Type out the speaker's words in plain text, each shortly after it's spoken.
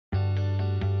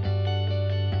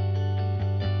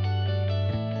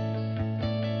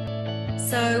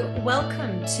So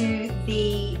welcome to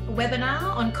the webinar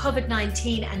on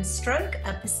COVID-19 and stroke,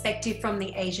 a perspective from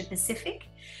the Asia Pacific.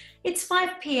 It's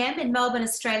 5 p.m. in Melbourne,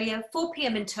 Australia, 4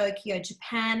 p.m. in Tokyo,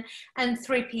 Japan, and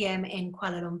 3 p.m. in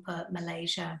Kuala Lumpur,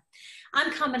 Malaysia.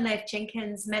 I'm Carmen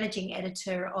Lahiff-Jenkins, Managing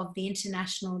Editor of the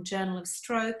International Journal of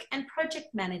Stroke and Project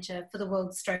Manager for the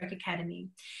World Stroke Academy.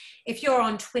 If you're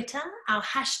on Twitter, our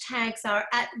hashtags are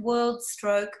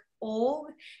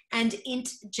 @WorldStroke.org and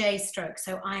IntJStroke,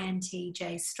 so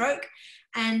INTJStroke,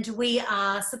 and we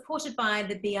are supported by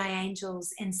the BI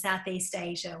Angels in Southeast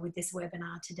Asia with this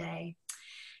webinar today.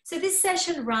 So this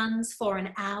session runs for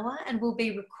an hour and will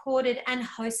be recorded and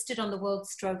hosted on the World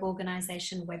Stroke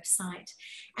Organisation website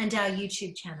and our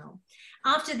YouTube channel.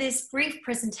 After this brief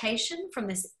presentation from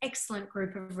this excellent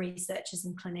group of researchers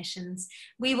and clinicians,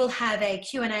 we will have a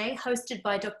Q&A hosted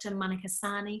by Dr. Monica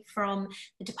Saini from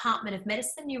the Department of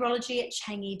Medicine Neurology at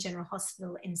Changi General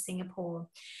Hospital in Singapore.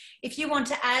 If you want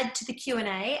to add to the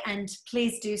Q&A, and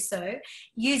please do so,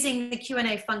 using the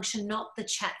Q&A function, not the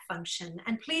chat function.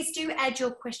 And please do add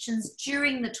your questions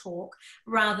during the talk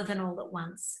rather than all at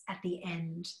once at the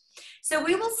end. So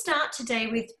we will start today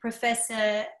with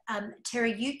Professor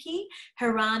Teruyuki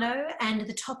Hirano and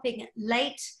the topic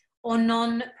late or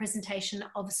non-presentation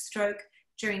of stroke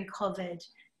during COVID.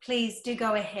 Please do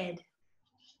go ahead.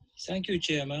 Thank you,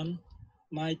 Chairman.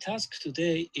 My task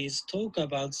today is talk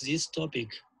about this topic,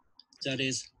 that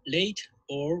is late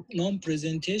or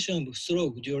non-presentation of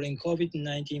stroke during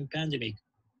COVID-19 pandemic.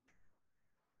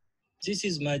 This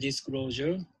is my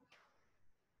disclosure.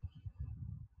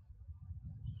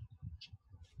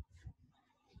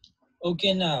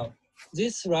 Okay, now,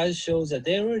 this slide shows a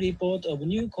daily report of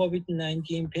new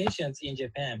COVID-19 patients in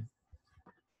Japan.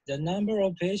 The number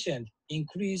of patients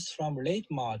increased from late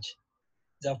March.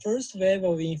 The first wave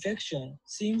of infection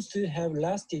seems to have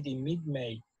lasted in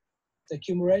mid-May. The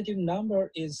cumulative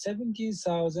number is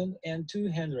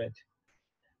 70,200.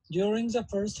 During the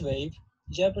first wave,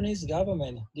 Japanese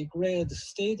government declared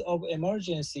state of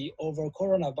emergency over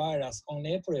coronavirus on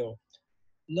April.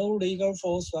 No legal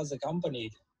force was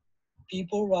accompanied.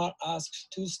 People were asked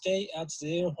to stay at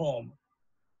their home.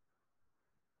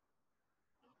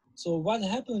 So what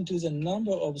happened to the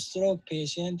number of stroke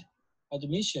patient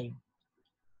admission?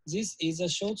 This is a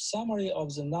short summary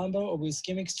of the number of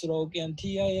ischemic stroke and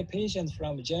TIA patients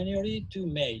from January to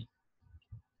May.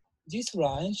 This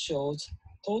line shows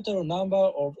total number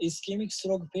of ischemic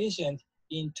stroke patients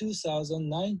in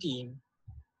 2019,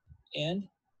 and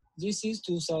this is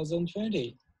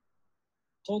 2020.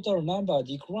 Total number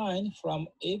declined from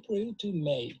April to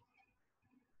May.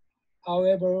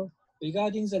 However,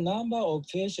 regarding the number of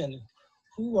patients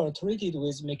who were treated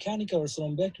with mechanical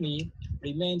thrombectomy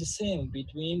remained the same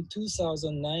between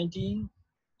 2019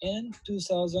 and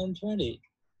 2020.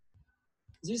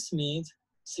 This means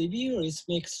severe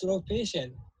ischemic stroke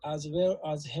patients as well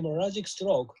as hemorrhagic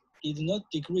stroke did not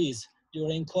decrease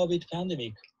during COVID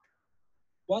pandemic.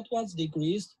 What was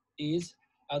decreased is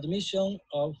admission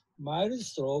of mild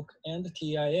stroke and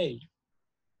TIA.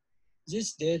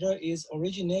 This data is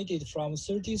originated from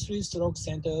 33 stroke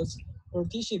centers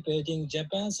participating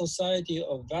Japan Society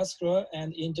of Vascular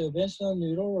and Interventional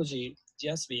Neurology,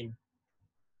 JASVIM.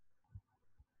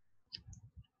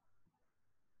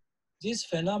 This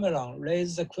phenomenon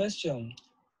raises the question,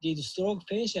 did stroke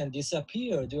patients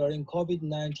disappear during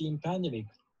COVID-19 pandemic?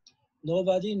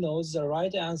 Nobody knows the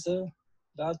right answer,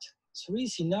 but three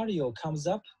scenarios comes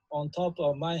up on top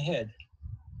of my head.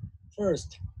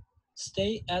 First,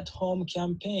 stay-at-home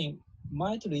campaign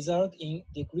might result in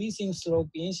decreasing stroke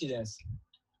incidence.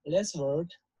 Less work,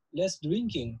 less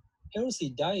drinking, healthy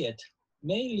diet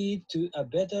may lead to a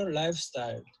better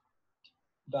lifestyle.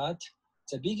 But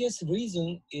the biggest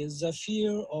reason is the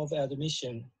fear of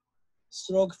admission.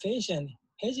 Stroke patient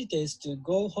hesitates to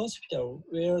go hospital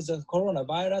where the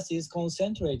coronavirus is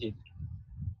concentrated.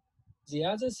 The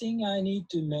other thing I need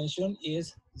to mention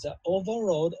is the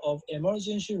overload of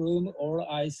emergency room or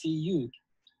ICU.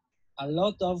 A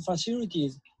lot of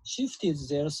facilities shifted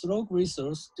their stroke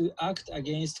resource to act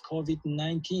against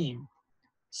COVID-19.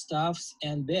 Staffs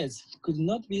and beds could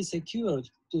not be secured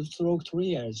to stroke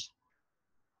triage.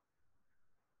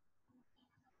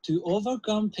 To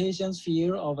overcome patients'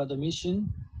 fear of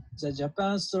admission, the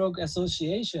Japan Stroke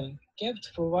Association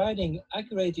kept providing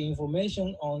accurate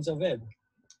information on the web.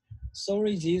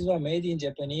 Sorry, these were made in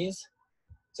Japanese.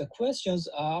 The questions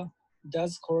are,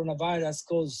 does coronavirus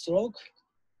cause stroke?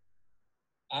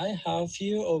 I have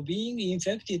fear of being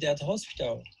infected at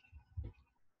hospital.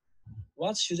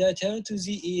 What should I tell to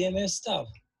the EMS staff?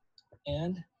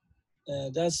 And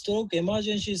does stroke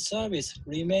emergency service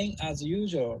remain as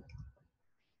usual?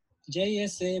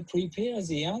 JSA prepares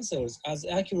the answers as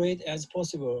accurate as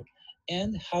possible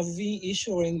and have been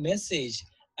issuing message,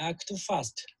 act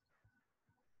fast.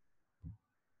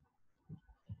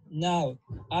 Now,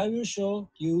 I will show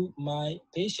you my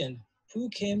patient who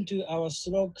came to our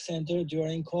stroke center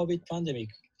during COVID pandemic.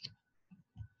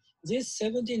 This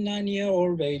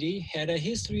 79-year-old lady had a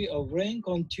history of brain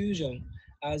contusion,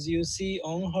 as you see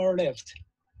on her left.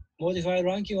 Modified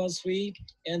ranking was 3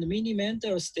 and mini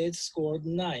mental state scored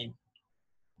 9.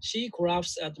 She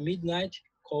collapsed at midnight,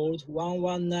 called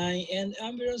 119 and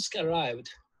ambulance arrived.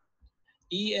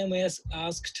 EMS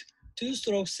asked 2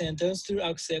 stroke centers to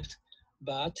accept,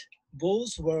 but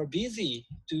both were busy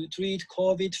to treat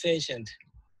COVID patient.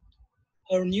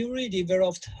 Her newly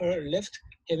developed left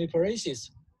hemiparesis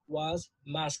was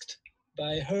masked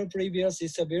by her previous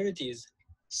disabilities,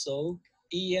 so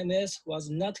EMS was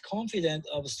not confident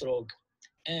of stroke,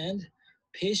 and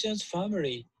patient's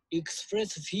family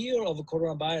expressed fear of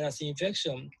coronavirus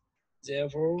infection.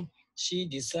 Therefore, she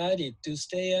decided to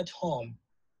stay at home.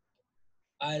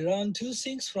 I learned 2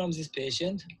 things from this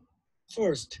patient.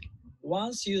 First,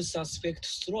 once you suspect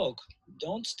stroke,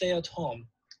 don't stay at home.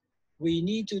 We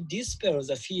need to dispel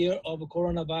the fear of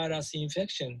coronavirus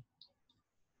infection.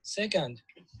 Second,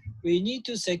 we need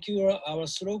to secure our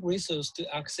stroke resource to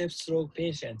accept stroke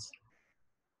patients.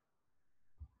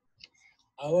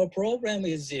 Our problem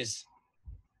is this: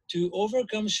 to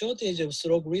overcome shortage of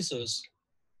stroke resource.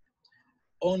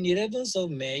 On 11th of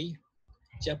May,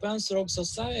 Japan Stroke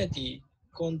Society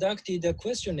conducted a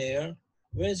questionnaire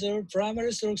whether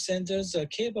primary stroke centers are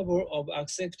capable of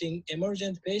accepting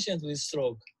emergent patients with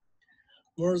stroke.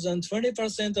 More than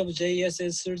 20% of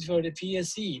JSS certified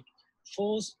PSC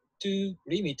forced to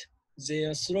limit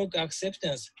their stroke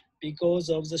acceptance because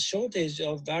of the shortage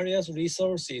of various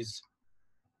resources.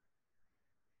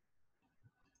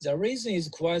 The reason is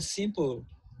quite simple.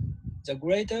 The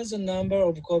greater the number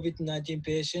of COVID-19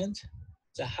 patients,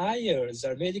 the higher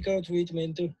the medical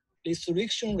treatment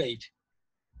restriction rate.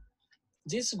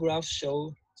 This graph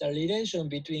shows the relation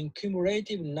between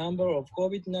cumulative number of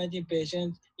COVID-19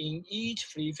 patients in each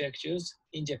prefectures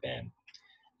in Japan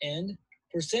and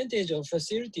percentage of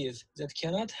facilities that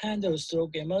cannot handle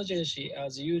stroke emergency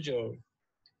as usual.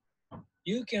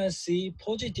 You can see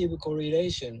positive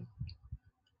correlation.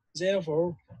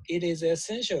 Therefore, it is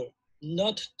essential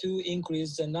not to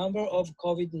increase the number of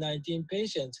COVID-19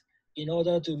 patients in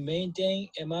order to maintain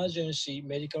emergency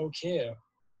medical care.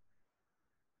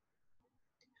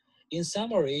 In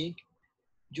summary,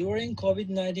 during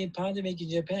COVID-19 pandemic in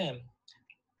Japan,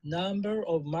 number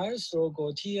of mild stroke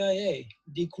or TIA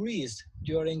decreased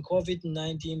during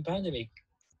COVID-19 pandemic.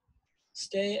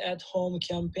 Stay-at-home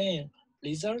campaign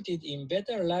resulted in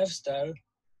better lifestyle,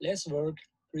 less work,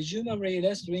 presumably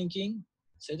less drinking,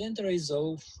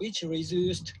 sedentarism, which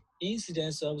reduced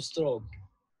incidence of stroke.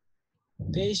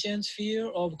 Patients' fear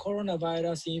of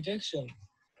coronavirus infection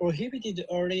prohibited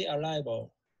early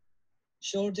arrival.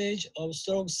 Shortage of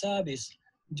stroke service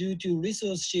due to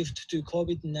resource shift to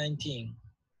COVID-19.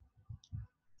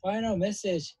 Final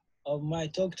message of my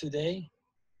talk today: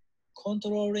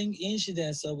 controlling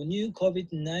incidence of new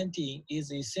COVID-19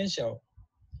 is essential.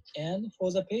 And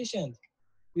for the patient,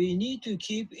 we need to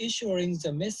keep issuing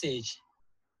the message: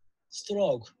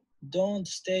 stroke, don't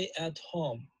stay at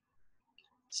home.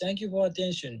 Thank you for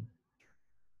attention.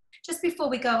 Just before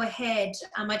we go ahead,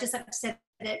 I just have to say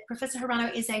that Professor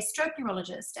Hirano is a stroke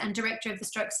neurologist and director of the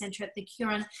Stroke Center at the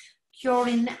Kyorin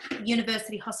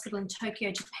University Hospital in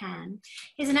Tokyo, Japan.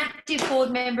 He's an active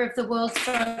board member of the World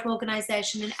Stroke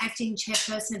Organization and acting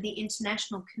chairperson of the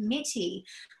International Committee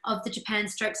of the Japan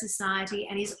Stroke Society,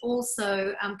 and he's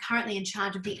also currently in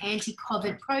charge of the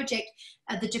anti-COVID project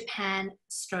of the Japan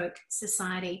Stroke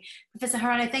Society. Professor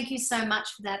Hirano, thank you so much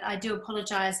for that. I do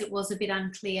apologize, it was a bit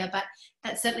unclear, but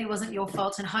that certainly wasn't your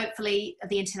fault, and hopefully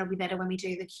the internet will be better when we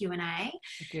do the Q&A.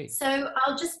 Okay. So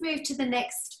I'll just move to the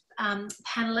next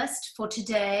panelist for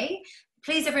today.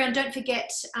 Please, everyone, don't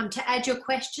forget to add your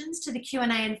questions to the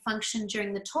Q&A function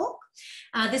during the talk.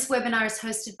 This webinar is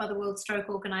hosted by the World Stroke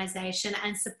Organization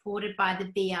and supported by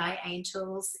the BI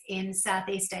Angels in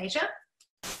Southeast Asia.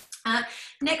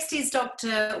 Next is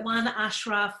Dr. Wan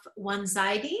Asyraf Wan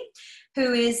Zaidi,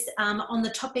 who is talking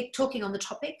on the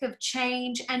topic of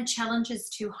change and challenges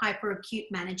to hyperacute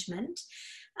management.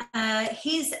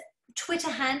 His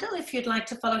Twitter handle, if you'd like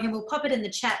to follow him, we'll pop it in the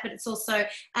chat, but it's also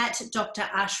at Dr.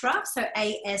 Asyraf, so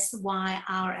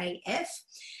ASYRAF.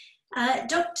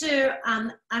 Dr.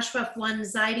 Asyraf Wan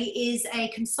Zaidi is a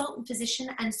consultant physician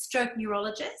and stroke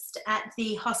neurologist at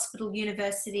the Hospital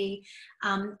University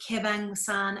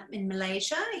Kebangsaan in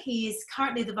Malaysia. He is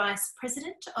currently the Vice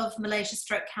President of Malaysia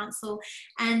Stroke Council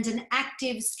and an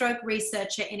active stroke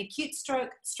researcher in acute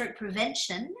stroke, stroke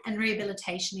prevention and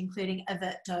rehabilitation, including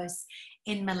avert dose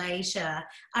in Malaysia.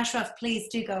 Asyraf, please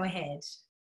do go ahead.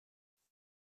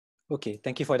 Okay,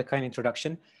 thank you for the kind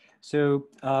introduction. So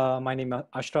my name is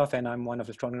Asyraf and I'm one of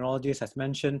the stroke neurologists as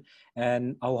mentioned,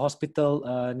 and our hospital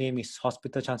name is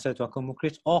Hospital Chancellor Tuanku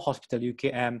Mukris or Hospital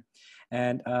UKM.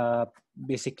 And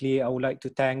basically I would like to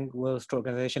thank World Stroke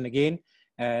Organization again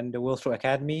and the World Stroke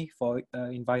Academy for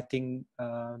inviting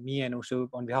me and also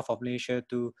on behalf of Malaysia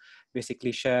to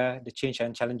basically share the change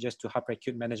and challenges to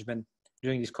hyperacute management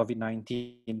during this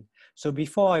COVID-19. So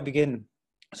before I begin,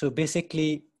 so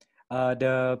basically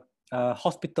the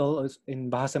hospital in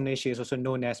Bahasa Malaysia is also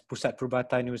known as Pusat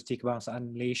Perubatan Universiti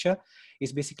Kebangsaan Malaysia.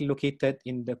 It's basically located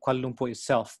in the Kuala Lumpur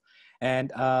itself.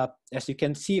 And as you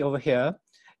can see over here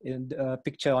in the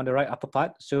picture on the right upper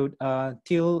part, so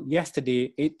till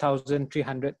yesterday,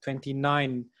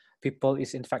 8,329 people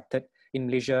is infected in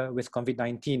Malaysia with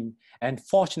COVID-19. And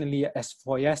fortunately, as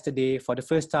for yesterday, for the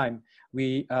first time,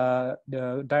 the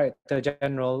Director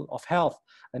General of Health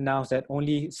announced that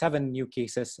only 7 new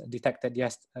cases detected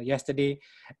yesterday.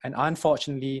 And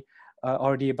unfortunately,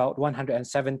 already about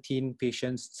 117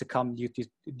 patients succumbed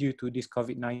due to this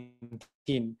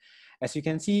COVID-19. As you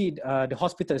can see, the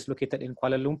hospital is located in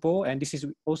Kuala Lumpur, and this is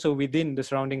also within the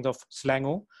surroundings of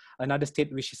Selangor, another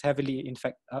state which is heavily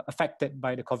affected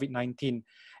by the COVID-19.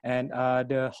 And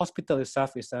the hospital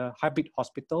itself is a hybrid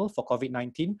hospital for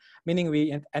COVID-19, meaning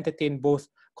we entertain both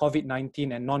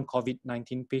COVID-19 and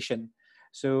non-COVID-19 patients.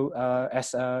 So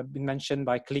as been mentioned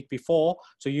by colleague before,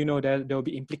 so you know that there will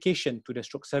be implication to the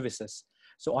stroke services.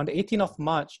 So on the 18th of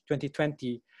March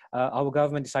 2020, our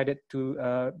government decided to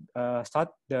start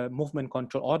the movement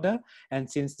control order. And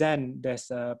since then,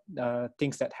 there's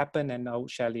things that happen and I'll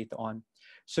share later on.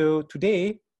 So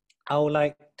today, I would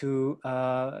like to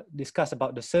discuss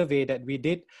about the survey that we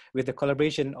did with the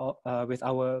collaboration with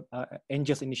our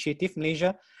Angels Initiative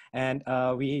Malaysia. And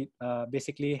we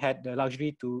basically had the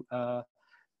luxury to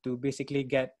basically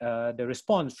get the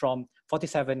response from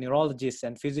 47 neurologists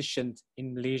and physicians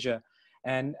in Malaysia.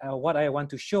 And what I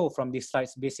want to show from these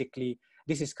slides, basically,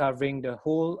 this is covering the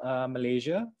whole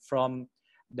Malaysia from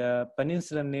the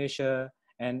Peninsular Malaysia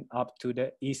and up to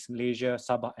the East Malaysia,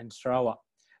 Sabah and Sarawak.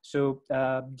 So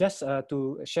just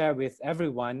to share with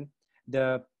everyone,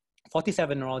 the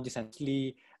 47 neurologists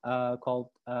actually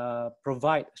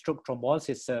provide stroke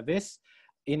thrombolysis service.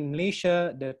 In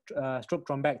Malaysia, the stroke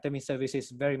thrombectomy service is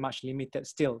very much limited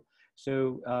still.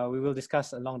 So we will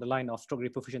discuss along the line of stroke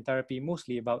reperfusion therapy,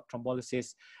 mostly about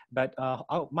thrombolysis. But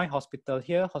my hospital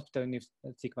here, Hospital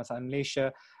Universiti Kebangsaan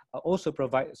Malaysia, also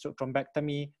provides stroke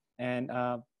thrombectomy, and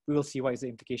we will see what is the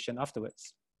implication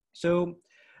afterwards. So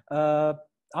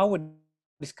I would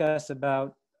discuss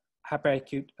about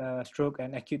hyperacute stroke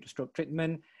and acute stroke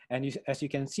treatment. And as you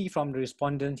can see from the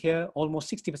respondent here, almost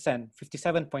 60%,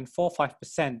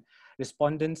 57.45%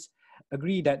 respondents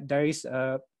agree that there is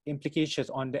implications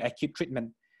on the acute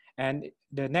treatment. And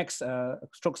the next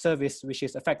stroke service which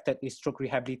is affected is stroke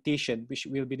rehabilitation, which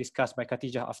will be discussed by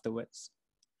Katijjah afterwards.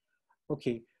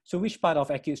 Okay, so which part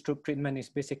of acute stroke treatment is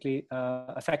basically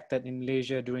affected in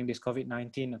Malaysia during this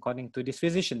COVID-19 according to these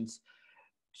physicians?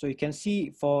 So you can see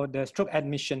for the stroke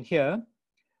admission here,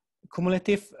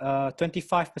 cumulative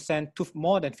 25% to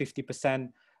more than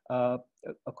 50%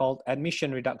 called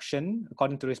admission reduction.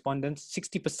 According to respondents,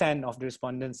 60% of the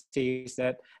respondents says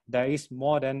that there is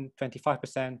more than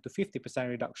 25% to 50%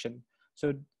 reduction.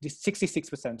 So this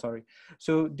 66%, sorry.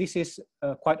 So this is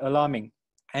quite alarming.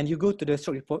 And you go to the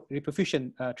stroke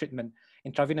reperfusion treatment,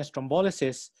 intravenous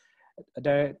thrombolysis,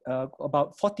 there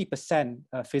about 40%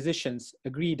 physicians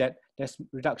agree that there's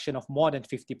reduction of more than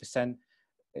 50%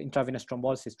 intravenous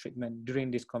thrombolysis treatment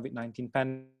during this COVID-19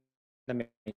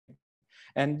 pandemic.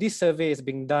 And this survey is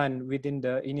being done within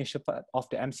the initial part of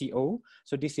the MCO.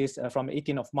 So this is from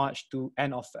 18th of March to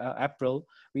end of April.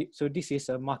 So this is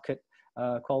a market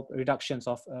called reductions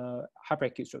of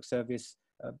hyperacute stroke service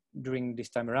during this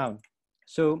time around.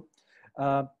 So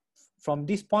from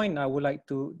this point, I would like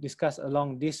to discuss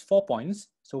along these 4 points.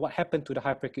 So what happened to the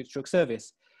hyperacute stroke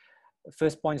service?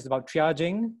 First point is about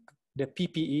triaging, the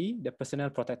PPE, the personal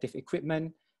protective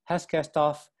equipment, healthcare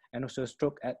staff, and also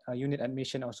stroke unit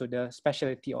admission, also the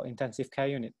specialty or intensive care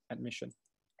unit admission.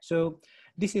 So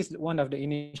this is one of the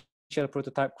initial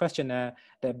prototype questionnaire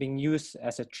that being used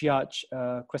as a triage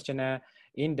questionnaire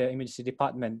in the emergency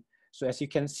department. So as you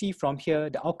can see from here,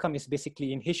 the outcome is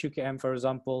basically in HUKM, for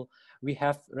example, we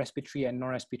have respiratory and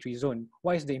non-respiratory zone.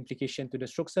 What is the implication to the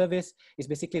stroke service? It's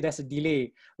basically there's a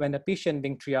delay when the patient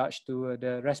being triaged to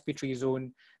the respiratory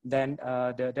zone, then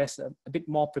there's a bit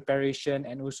more preparation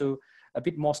and also a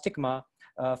bit more stigma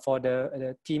for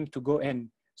the team to go in.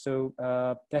 So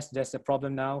that's the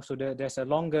problem now. So there's a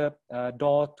longer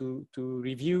door to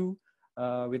review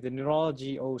with the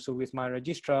neurology, also with my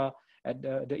registrar at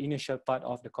the initial part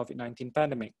of the COVID-19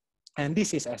 pandemic. And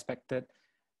this is expected.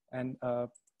 And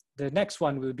the next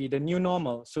one will be the new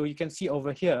normal. So you can see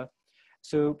over here,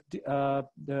 so the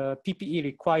PPE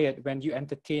required when you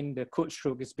entertain the code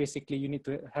stroke is basically you need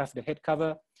to have the head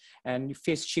cover and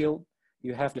face shield,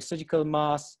 you have the surgical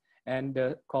mask,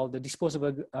 and called the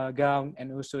disposable gown,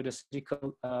 and also the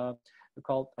surgical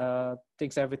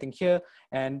takes everything here.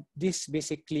 And this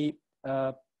basically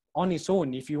on its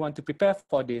own, if you want to prepare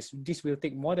for this will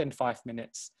take more than 5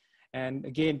 minutes. And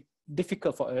again,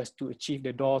 difficult for us to achieve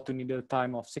the door to needle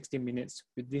time of 60 minutes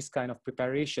with this kind of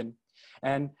preparation.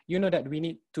 And you know that we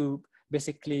need to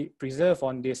basically preserve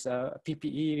on this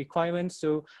PPE requirements.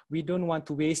 So we don't want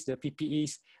to waste the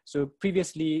PPEs. So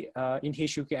previously in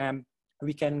HUKM,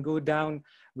 we can go down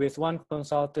with one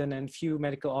consultant and few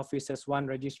medical officers, one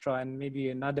registrar, and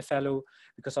maybe another fellow,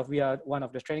 because we are one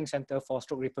of the training center for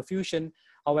stroke reperfusion.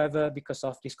 However, because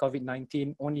of this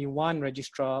COVID-19, only one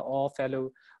registrar or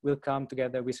fellow will come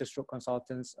together with the stroke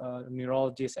consultants,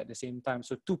 neurologists at the same time.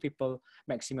 So 2 people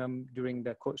maximum during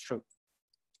the code stroke.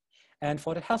 And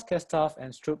for the healthcare staff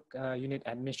and stroke unit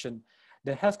admission,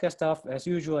 the healthcare staff, as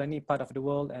usual, any part of the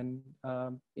world and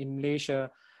in Malaysia,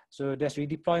 so there's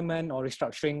redeployment or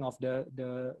restructuring of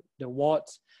the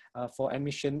wards for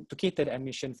admission, to cater the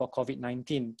admission for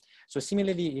COVID-19. So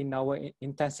similarly in our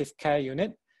intensive care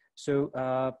unit, so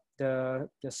the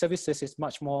services is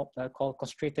much more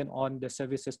concentrated on the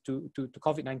services to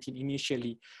COVID-19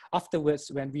 initially.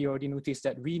 Afterwards, when we already noticed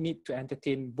that we need to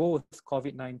entertain both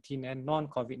COVID-19 and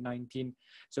non-COVID-19,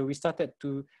 so we started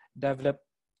to develop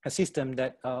a system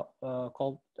that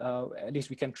called, at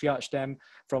least we can triage them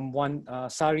from one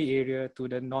SARI area to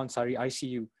the non-SARI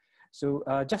ICU. So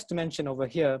just to mention over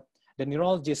here, the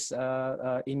neurologists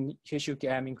in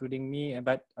HUKM, including me,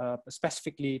 but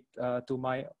specifically to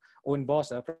my own boss,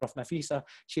 Prof. Nafisa,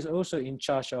 she's also in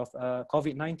charge of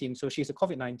COVID-19. So she's a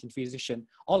COVID-19 physician.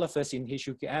 All of us in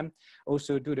HUKM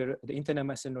also do the internal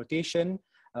medicine rotation,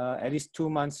 at least 2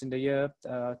 months in the year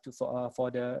for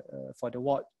the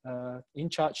ward in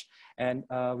charge, and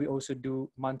we also do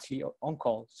monthly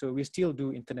on-call. So we still do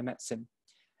internal medicine.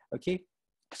 Okay,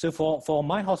 so for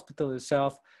my hospital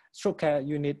itself, stroke care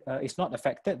unit is not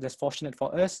affected. That's fortunate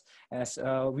for us, as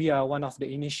we are one of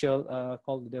the initial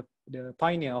called the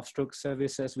pioneer of stroke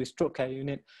services with stroke care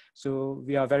unit. So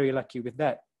we are very lucky with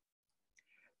that.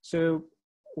 So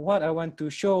what I want to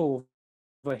show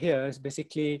over here is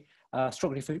basically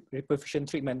stroke reperfusion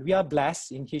treatment. We are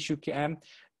blessed in HUKM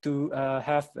to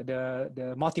have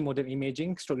the multimodal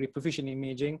imaging, stroke reperfusion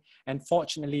imaging. And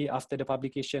fortunately, after the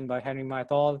publication by Henry Ma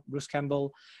et al., Bruce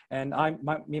Campbell, and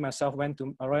myself went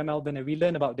to Royal Melbourne, and we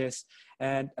learned about this,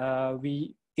 and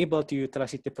we able to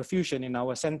utilize the perfusion in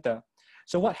our center.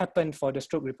 So what happened for the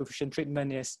stroke reperfusion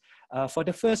treatment is, for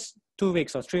the first 2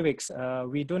 weeks or 3 weeks,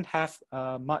 we don't have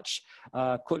much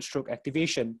code stroke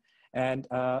activation. And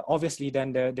obviously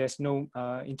then there's no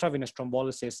intravenous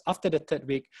thrombolysis. After the 3rd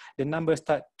week, the numbers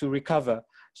start to recover.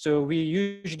 So we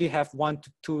usually have 1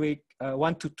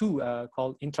 to 2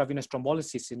 called intravenous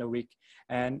thrombolysis in a week.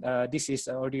 And this is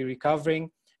already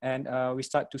recovering, and we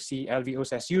start to see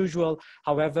LVOs as usual.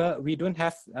 However, we don't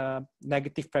have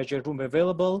negative pressure room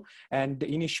available, and the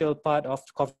initial part of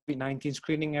COVID-19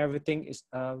 screening, everything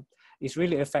is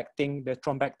really affecting the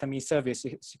thrombectomy service.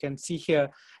 As you can see here,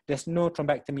 there's no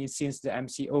thrombectomy since the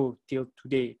MCO till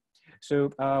today. So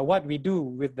what we do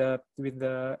with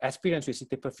the experience with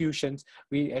CT perfusions,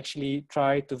 we actually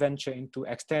try to venture into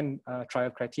extend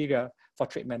trial criteria for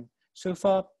treatment. So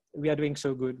far, we are doing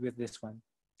so good with this one.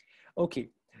 Okay,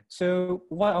 so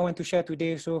what I want to share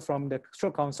today, so from the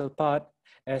Stroke Council part,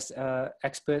 as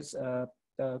experts,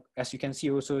 as you can see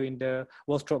also in the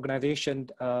World Stroke Organization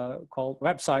called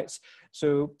websites.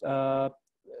 So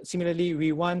similarly,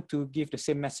 we want to give the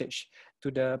same message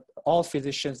to all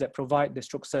physicians that provide the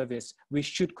stroke service. We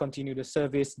should continue the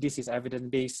service. This is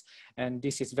evidence-based, and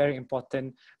this is very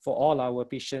important for all our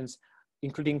patients,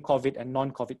 including COVID and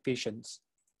non-COVID patients.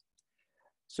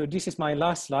 So this is my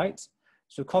last slide.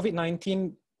 So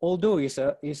COVID-19, although is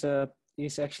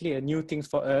is actually a new thing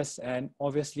for us, and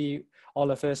obviously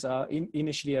all of us are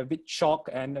initially a bit shocked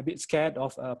and a bit scared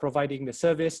of providing the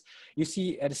service. You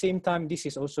see, at the same time, this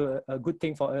is also a good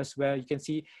thing for us, where you can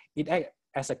see it act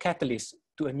as a catalyst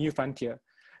to a new frontier.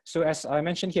 So as I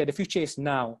mentioned here, the future is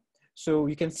now. So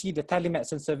you can see the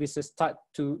telemedicine services start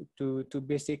to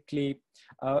basically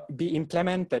be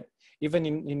implemented. Even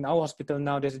in our hospital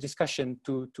now, there's a discussion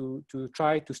to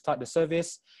try to start the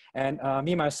service. And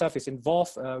me, myself, is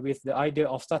involved with the idea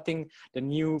of starting the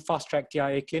new fast-track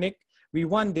TIA clinic. We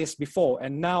want this before,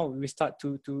 and now we start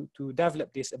to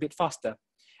develop this a bit faster.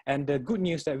 And the good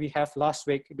news that we have last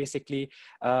week, basically,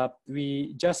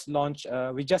 we just launched,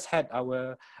 we just had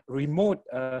our remote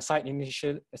site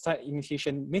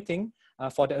initiation meeting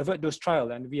for the overdose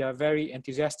trial, and we are very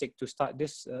enthusiastic to start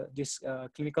this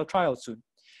clinical trial soon.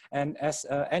 And as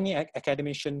any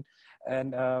academician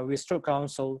and with Stroke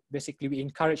Council, basically we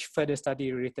encourage further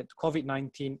study related to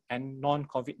COVID-19 and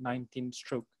non-COVID-19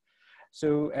 stroke.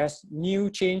 So as new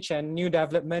change and new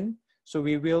development, so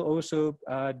we will also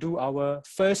do our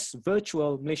first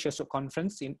virtual Malaysia Stroke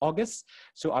Conference in August.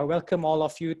 So I welcome all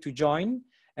of you to join,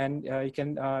 and you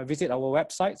can visit our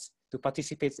websites to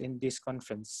participate in this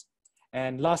conference.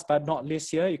 And last but not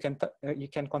least here, you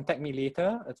can contact me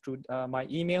later through my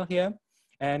email here.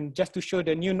 And just to show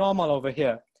the new normal over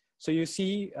here. So you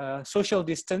see social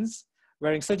distance,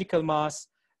 wearing surgical masks.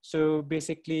 So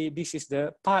basically, this is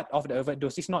the part of the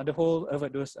overdose. It's not the whole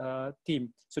overdose team.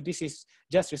 So this is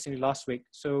just recently last week.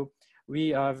 So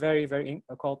we are very, very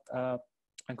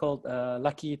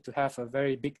lucky to have a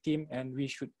very big team, and we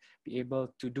should be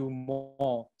able to do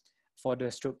more for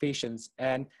the stroke patients.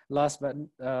 And last but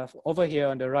over here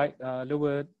on the right,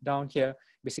 lower down here,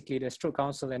 basically the Stroke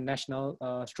Council and National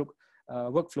Stroke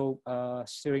Workflow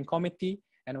Steering Committee,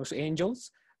 and also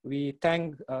Angels. We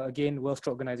thank again World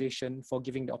Stroke Organization for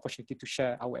giving the opportunity to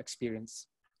share our experience.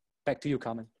 Back to you,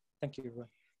 Carmen. Thank you, everyone.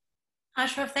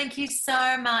 Ashraf, thank you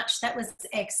so much. That was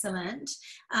excellent.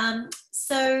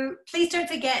 So please don't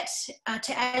forget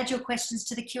to add your questions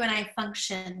to the Q&A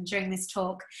function during this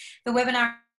talk. The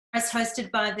webinar is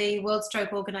hosted by the World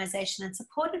Stroke Organization and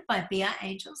supported by BR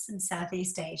Angels in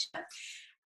Southeast Asia.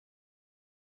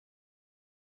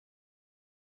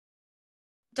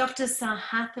 Dr.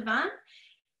 Sahathevan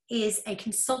is a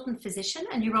consultant physician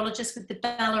and neurologist with the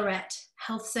Ballarat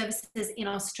Health Services in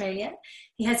Australia.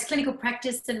 He has clinical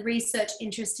practice and research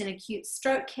interest in acute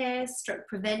stroke care, stroke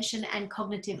prevention, and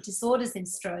cognitive disorders in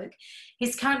stroke.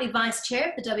 He's currently Vice Chair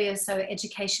of the WSO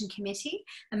Education Committee,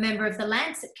 a member of the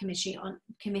Lancet Committee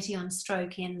on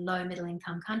Stroke in Low Middle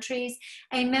Income Countries,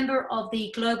 a member of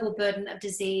the Global Burden of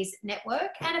Disease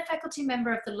Network, and a faculty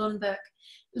member of the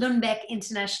Lundbeck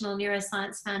International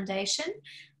Neuroscience Foundation,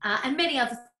 and many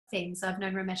other things. I've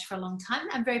known Ramesh for a long time.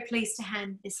 I'm very pleased to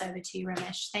hand this over to you,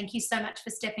 Ramesh. Thank you so much for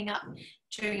stepping up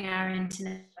during our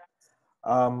internet.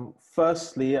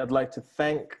 Firstly, I'd like to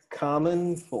thank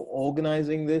Carmen for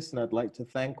organizing this, and I'd like to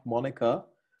thank Monica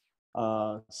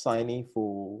Saini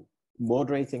for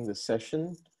moderating the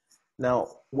session. Now,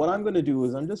 what I'm going to do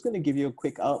is I'm just going to give you a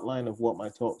quick outline of what my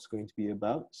talk's going to be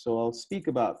about. So I'll speak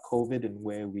about COVID and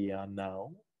where we are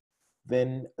now,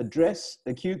 then address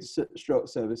acute stroke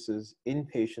services,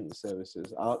 inpatient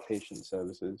services, outpatient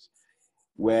services,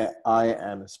 where I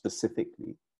am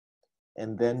specifically,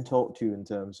 and then talk to you in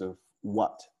terms of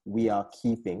what we are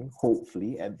keeping,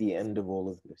 hopefully, at the end of all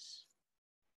of this.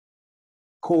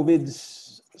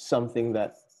 COVID's something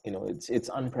that, you know, it's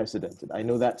unprecedented. I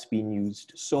know that's been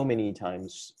used so many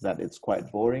times that it's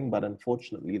quite boring, but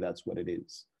unfortunately, that's what it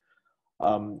is.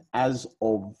 As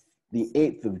of the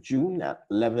 8th of June at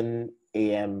 11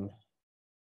 a.m.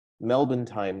 Melbourne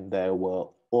time, there were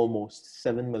almost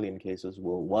 7 million cases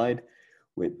worldwide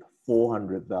with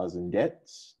 400,000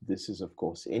 deaths. This is, of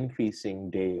course, increasing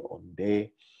day on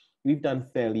day. We've done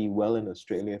fairly well in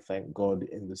Australia, thank God.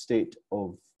 In the state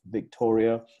of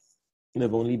Victoria, there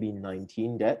have only been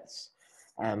 19 deaths,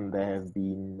 and there have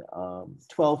been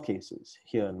 12 cases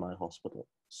here in my hospital.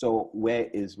 So where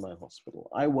is my hospital?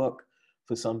 I work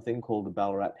for something called the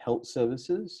Ballarat Health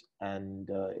Services, and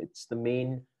it's the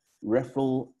main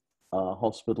referral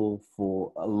hospital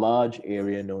for a large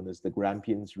area known as the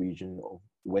Grampians region of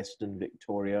Western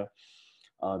Victoria.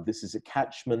 This is a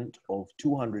catchment of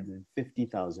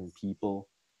 250,000 people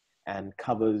and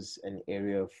covers an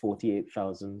area of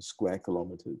 48,000 square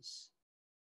kilometers.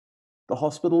 The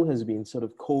hospital has been sort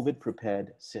of COVID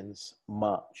prepared since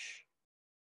March.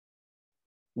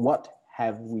 What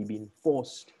have we been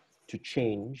forced to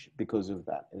change because of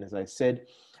that? And as I said,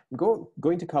 I'm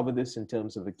going to cover this in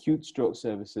terms of acute stroke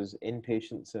services,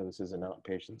 inpatient services, and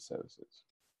outpatient services.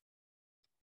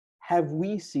 have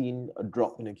we seen a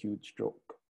drop in acute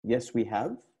stroke? Yes, we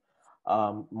have.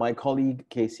 My colleague,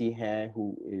 Casey Hare,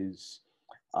 who is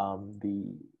the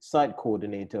site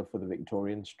coordinator for the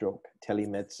Victorian Stroke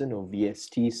Telemedicine or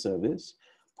VST service,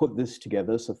 put this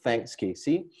together. So thanks,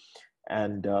 Casey.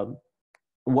 And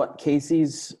what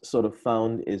Casey's sort of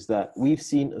found is that we've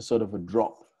seen a sort of a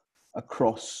drop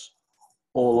across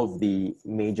all of the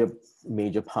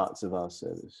major parts of our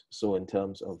service. So in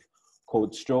terms of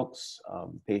code strokes,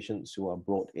 patients who are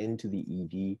brought into the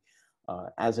ED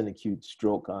as an acute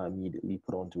stroke are immediately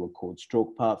put onto a code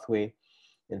stroke pathway.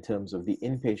 In terms of the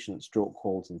inpatient stroke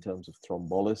holds, in terms of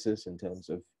thrombolysis, in terms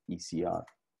of ECR.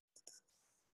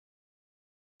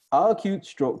 Our acute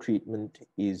stroke treatment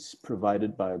is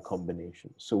provided by a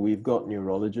combination. So we've got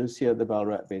neurologists here at the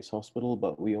Ballarat-based hospital,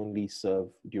 but we only serve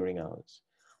during hours.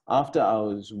 After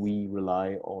hours, we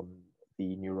rely on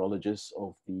the neurologists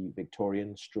of the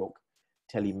Victorian Stroke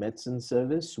Telemedicine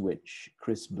Service, which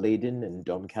Chris Bladen and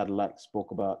Dom Cadillac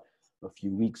spoke about a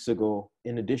few weeks ago.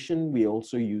 In addition, we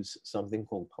also use something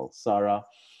called Pulsara,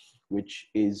 which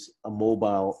is a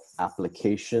mobile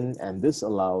application, and this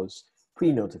allows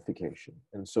pre-notification.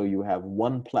 And so you have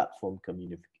one platform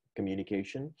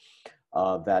communication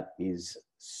that is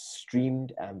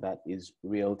streamed and that is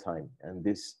real time. And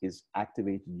this is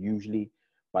activated usually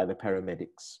by the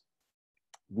paramedics.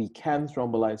 We can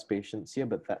thrombolyze patients here,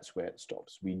 but that's where it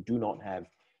stops. We do not have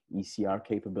ECR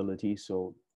capability.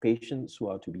 So patients who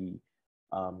are to be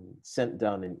sent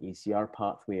down an ECR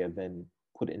pathway are then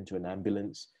put into an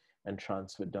ambulance and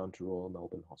transferred down to Royal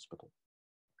Melbourne Hospital.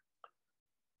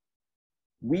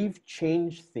 We've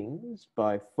changed things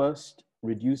by first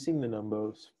reducing the number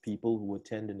of people who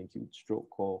attend an acute stroke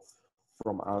call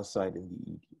from our side in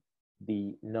the ED.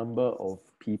 The number of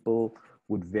people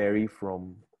would vary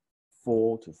from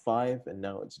 4 to 5, and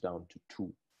now it's down to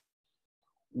 2.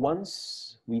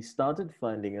 Once we started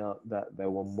finding out that there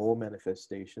were more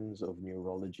manifestations of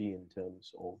neurology in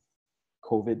terms of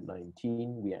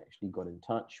COVID-19, we actually got in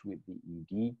touch with the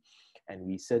ED and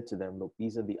we said to them, look,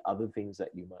 these are the other things that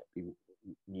you might be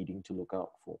needing to look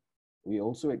out for. We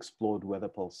also explored whether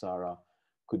Pulsara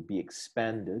could be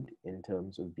expanded in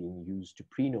terms of being used to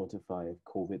pre-notify if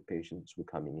COVID patients were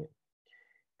coming in.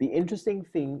 The interesting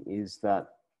thing is that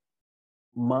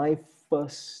my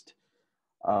first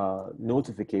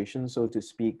notification, so to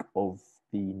speak, of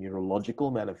the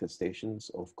neurological manifestations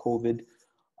of COVID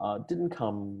didn't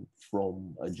come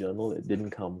from a journal. It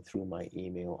didn't come through my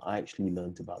email. I actually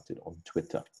learned about it on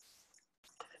Twitter.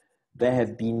 There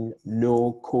have been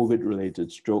no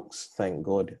COVID-related strokes, thank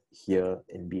God, here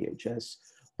in BHS,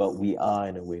 but we are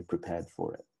in a way prepared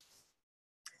for it.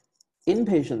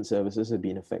 Inpatient services have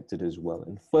been affected as well.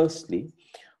 And firstly,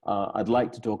 I'd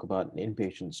like to talk about an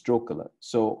inpatient stroke alert.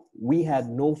 So we had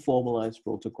no formalized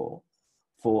protocol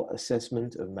for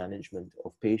assessment of management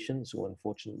of patients who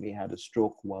unfortunately had a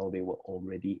stroke while they were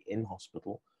already in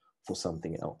hospital for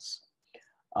something else.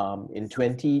 In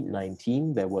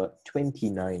 2019, there were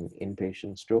 29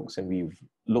 inpatient strokes, and we've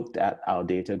looked at our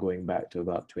data going back to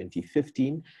about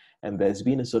 2015, and there's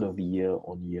been a sort of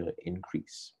year-on-year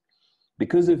increase.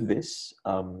 Because of this,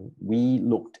 we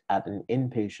looked at an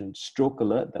inpatient stroke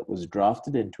alert that was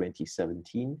drafted in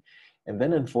 2017, and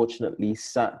then unfortunately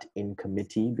sat in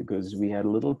committee because we had a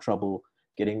little trouble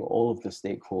getting all of the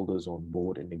stakeholders on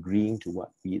board and agreeing to what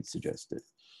we had suggested.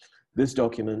 This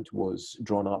document was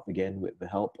drawn up again with the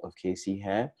help of Casey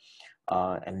Hare,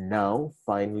 and now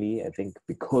finally, I think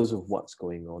because of what's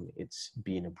going on, it's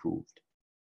been approved.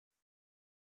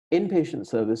 Inpatient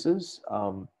services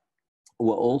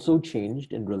were also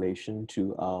changed in relation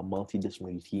to our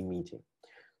multidisciplinary team meeting.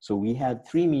 So we had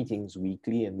 3 meetings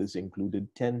weekly, and this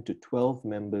included 10 to 12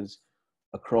 members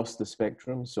across the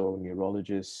spectrum. So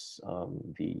neurologists,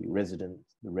 the resident,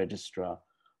 the registrar,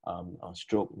 our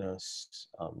stroke nurse,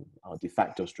 our de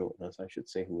facto stroke nurse, I should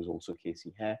say, who was also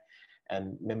Casey Hare,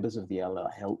 and members of the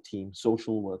allied health team,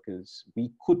 social workers.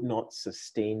 We could not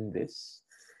sustain this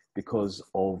because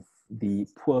of the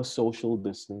poor social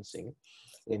distancing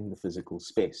in the physical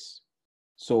space.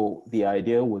 So the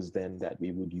idea was then that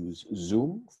we would use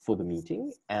Zoom for the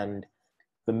meeting, and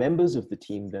the members of the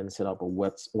team then set up a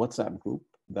WhatsApp group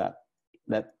that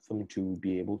let them to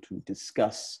be able to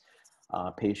discuss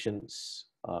patients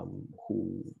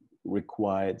who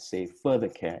required, say, further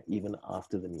care even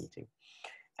after the meeting.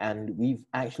 And we've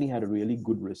actually had a really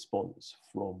good response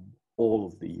from all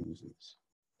of the users.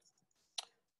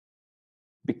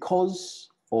 Because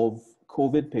of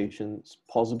COVID patients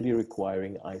possibly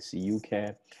requiring ICU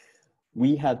care,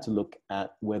 we had to look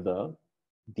at whether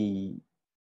the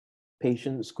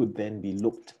patients could then be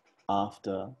looked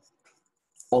after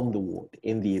on the ward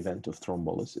in the event of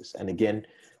thrombolysis. And again,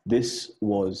 this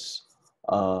was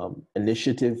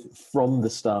initiative from the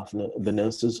staff, the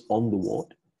nurses on the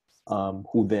ward,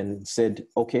 who then said,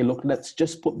 okay, look, let's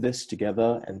just put this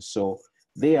together. And so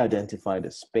they identified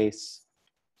a space.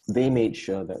 They made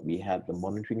sure that we had the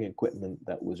monitoring equipment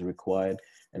that was required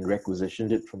and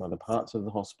requisitioned it from other parts of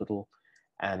the hospital.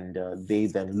 And they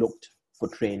then looked for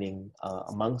training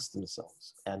amongst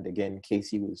themselves. And again,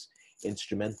 Casey was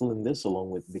instrumental in this, along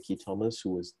with Vicky Thomas,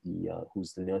 who was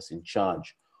who's the nurse in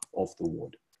charge of the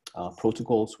ward.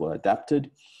 Protocols were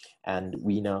adapted, and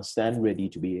we now stand ready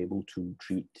to be able to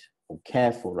treat, or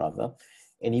care for rather,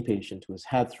 any patient who has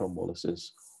had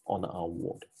thrombolysis on our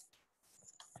ward.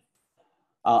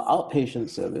 Our outpatient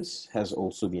service has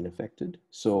also been affected.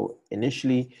 So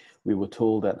initially, we were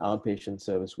told that outpatient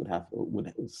services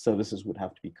would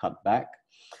have to be cut back.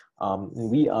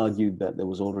 And we argued that there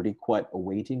was already quite a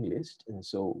waiting list, and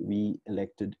so we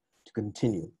elected to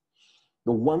continue.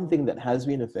 The one thing that has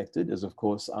been affected is, of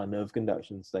course, our nerve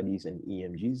conduction studies and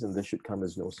EMGs, and this should come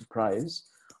as no surprise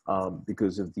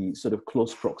because of the sort of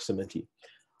close proximity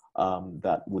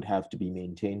that would have to be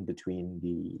maintained between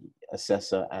the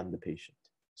assessor and the patient.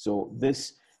 So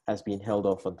this has been held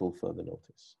off until further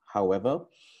notice. However,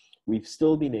 we've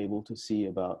still been able to see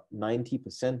about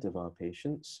 90% of our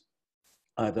patients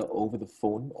either over the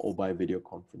phone or by video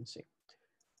conferencing.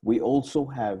 We also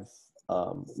have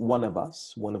one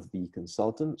of the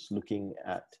consultants, looking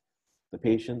at the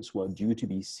patients who are due to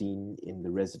be seen in the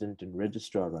resident and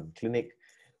registrar-run clinic.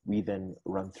 We then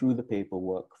run through the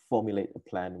paperwork, formulate a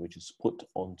plan which is put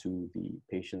onto the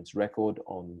patient's record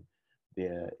on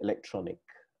their electronic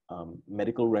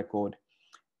medical record,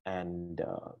 and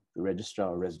the registrar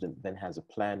or resident then has a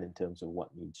plan in terms of what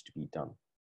needs to be done.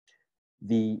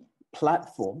 The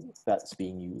platform that's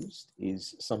being used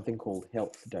is something called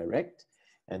Health Direct,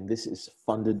 and this is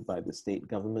funded by the state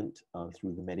government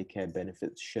through the Medicare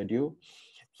benefits schedule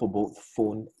for both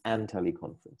phone and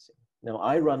teleconferencing. Now,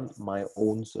 I run my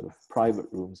own sort of private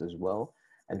rooms as well,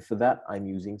 and for that, I'm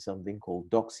using something called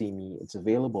DocsyMe. It's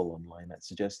available online. I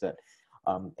suggest that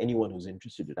anyone who's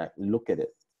interested in that, look at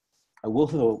it. I will,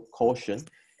 though, caution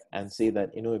and say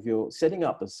that, you know, if you're setting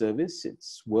up a service,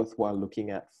 it's worthwhile looking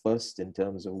at first in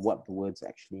terms of what the words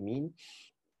actually mean,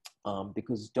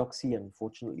 because Doxy,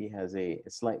 unfortunately, has a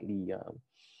slightly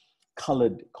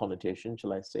colored connotation,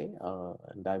 shall I say,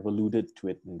 and I've alluded to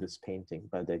it in this painting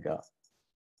by Degas.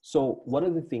 So what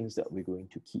are the things that we're going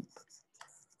to keep?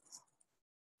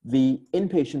 The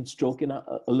inpatient stroke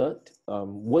alert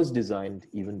was designed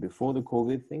even before the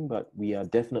COVID thing, but we are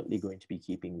definitely going to be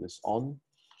keeping this on.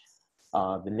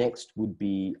 The next would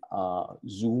be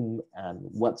Zoom and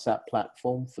WhatsApp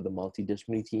platform for the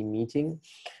multidisciplinary team meeting.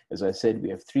 As I said, we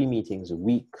have 3 meetings a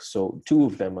week, so 2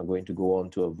 of them are going to go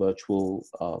on to a virtual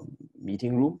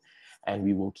meeting room, and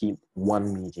we will keep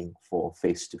 1 meeting for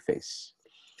face-to-face.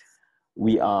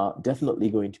 We are definitely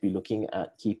going to be looking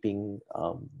at keeping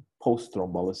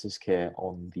post-thrombolysis care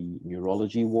on the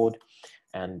neurology ward,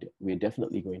 and we're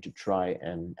definitely going to try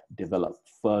and develop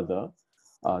further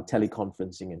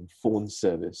teleconferencing and phone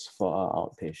service for our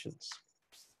outpatients.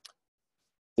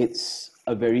 It's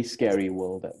a very scary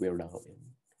world that we're now in,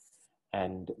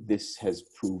 and this has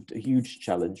proved a huge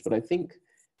challenge, but I think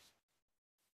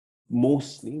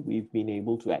mostly we've been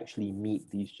able to actually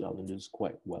meet these challenges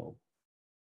quite well.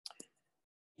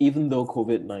 Even though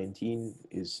COVID-19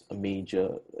 is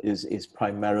is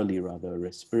primarily rather a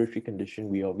respiratory condition,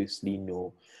 we obviously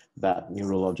know that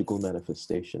neurological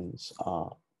manifestations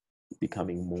are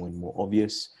becoming more and more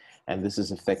obvious, and this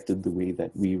has affected the way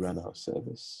that we run our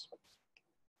service.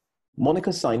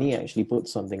 Monica Saini actually put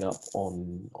something up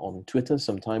on Twitter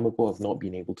some time ago. I've not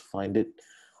been able to find it,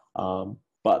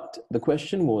 but the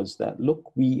question was that,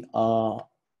 look, we are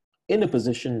in a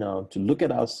position now to look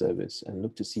at our service and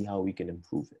look to see how we can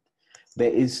improve it.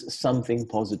 There is something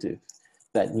positive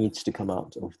that needs to come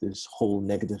out of this whole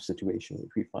negative situation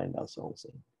which we find ourselves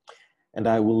in. And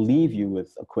I will leave you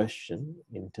with a question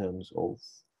in terms of,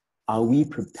 are we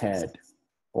prepared,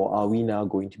 or are we now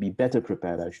going to be better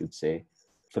prepared, I should say,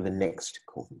 for the next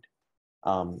COVID?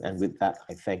 And with that,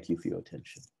 I thank you for your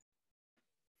attention.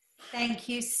 Thank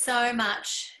you so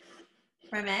much,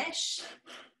 Ramesh.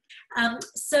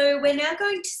 So we're now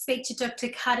going to speak to Dr.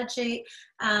 Katijjahbe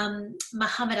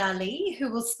Md Ali,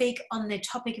 who will speak on the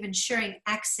topic of ensuring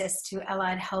access to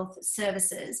allied health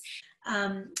services.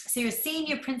 So you're a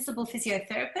senior principal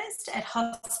physiotherapist at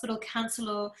Hospital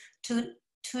Councillor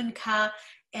Tunka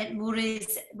at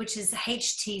MURIS, which is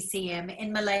HTCM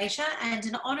in Malaysia, and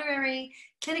an honorary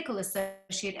clinical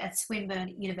associate at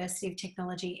Swinburne University of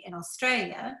Technology in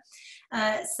Australia.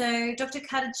 So Dr.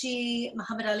 Katijjahbe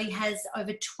Md Ali has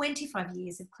over 25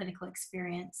 years of clinical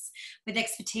experience with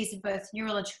expertise in both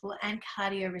neurological and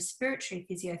cardiorespiratory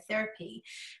physiotherapy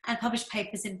and published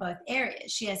papers in both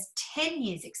areas. She has 10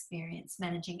 years experience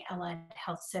managing allied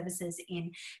health services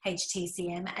in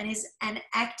HTCM and is an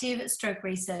active stroke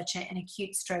researcher in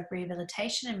acute stroke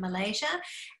rehabilitation in Malaysia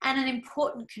and an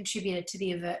important contributor to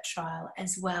the AVERT trial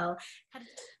as well.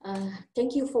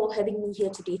 Thank you for having me here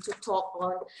today to talk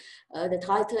on the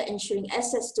title Ensuring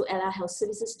Access to Allied Health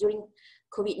Services During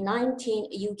COVID-19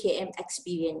 UKM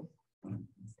Experience.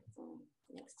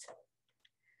 Next.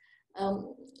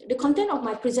 The content of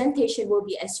my presentation will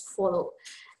be as follows.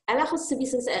 Allied Health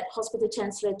Services at Hospital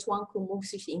Chancellor Tuanku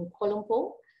Muxi in Kuala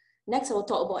Lumpur. Next, I will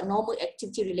talk about normal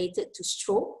activity related to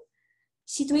stroke,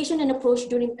 situation and approach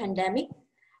during pandemic,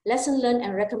 lesson learned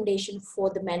and recommendation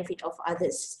for the benefit of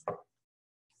others.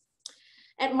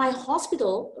 At my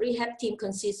hospital, rehab team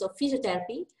consists of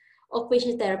physiotherapy,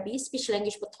 occupational therapy, speech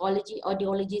language pathology,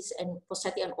 audiologists, and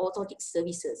prosthetic and orthotic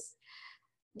services.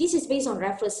 This is based on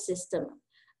referral system.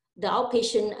 The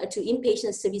outpatient to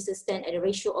inpatient services stand at a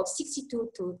ratio of 62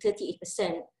 to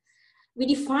 38%. We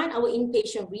define our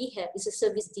inpatient rehab as a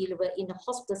service delivered in a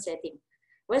hospital setting,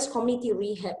 whereas community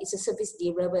rehab is a service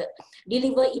delivered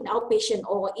in outpatient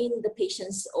or in the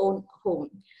patient's own home.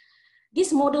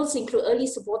 These models include early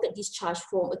supported discharge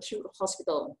from acute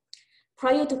hospital.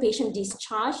 Prior to patient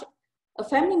discharge, a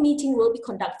family meeting will be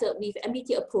conducted with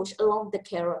MBT approach along the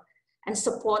carer and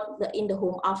support in the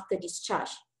home after discharge.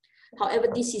 However,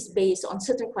 this is based on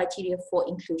certain criteria for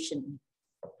inclusion.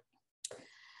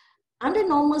 Under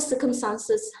normal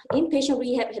circumstances, inpatient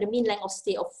rehab had a mean length of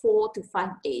stay of 4 to 5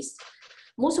 days.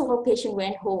 Most of our patients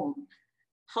went home.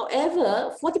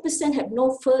 However, 40% have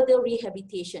no further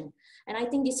rehabilitation, and I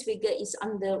think this figure is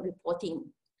under-reporting.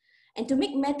 And to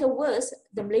make matter worse,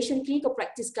 the Malaysian Clinical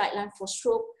Practice Guideline for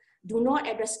Stroke do not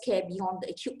address care beyond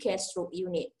the acute care stroke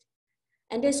unit.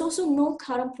 And there's also no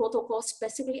current protocol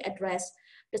specifically address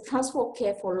the transfer of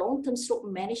care for long-term stroke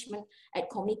management at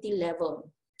community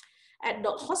level. At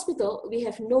the hospital, we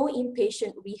have no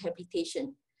inpatient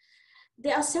rehabilitation.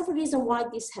 There are several reasons why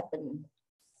this happened.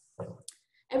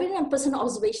 Evident and personal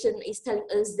observation is telling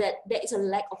us that there is a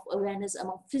lack of awareness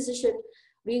among physicians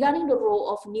regarding the role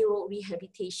of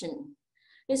neurorehabilitation.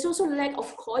 There's also a lack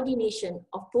of coordination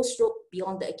of post-stroke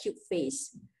beyond the acute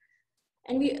phase.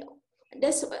 And there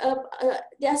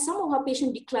are some of our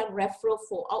patients decline referral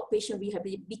for outpatient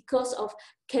rehabilitation because of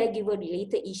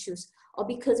caregiver-related issues or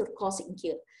because of cost in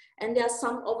care. And there are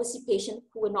some obviously patients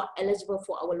who are not eligible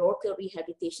for our local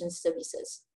rehabilitation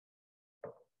services.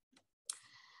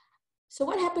 So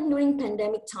what happened during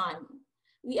pandemic time?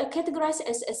 We are categorized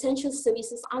as essential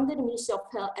services under the Ministry of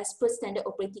Health as per standard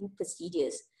operating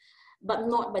procedures, but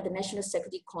not by the National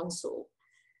Security Council.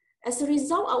 As a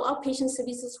result, our outpatient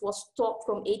services was stopped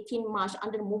from 18 March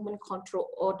under the Movement Control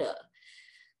Order.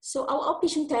 So our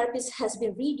outpatient therapist has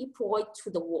been redeployed to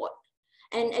the ward.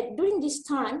 And during this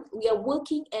time, we are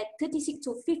working at 36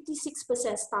 to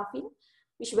 56% staffing,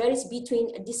 which varies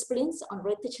between disciplines on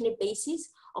rotational basis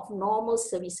of normal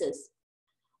services.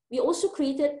 We also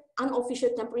created unofficial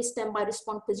temporary standby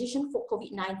response position for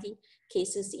COVID-19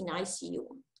 cases in ICU.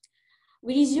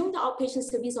 We resumed the outpatient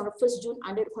service on the 1st June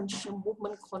under the Conditional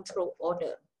Movement Control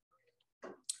Order.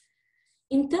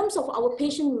 In terms of our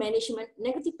patient management,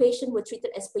 negative patients were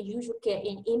treated as per usual care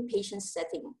in inpatient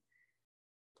setting.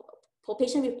 For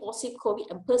patients with positive COVID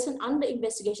and person under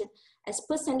investigation, as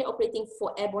per standard operating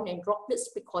for airborne and droplets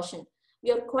precaution,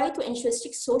 we are required to ensure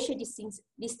strict social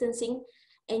distancing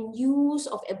and use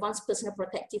of advanced personal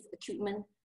protective equipment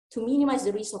to minimize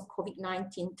the risk of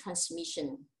COVID-19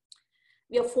 transmission.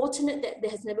 We are fortunate that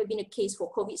there has never been a case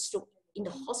for COVID stroke in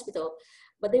the hospital,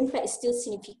 but the impact is still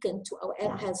significant to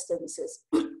our health services.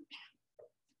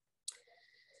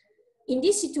 In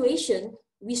this situation,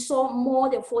 we saw more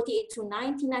than 48 to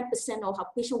 99% of our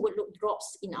patient workload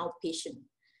drops in outpatient.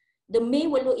 The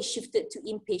main workload is shifted to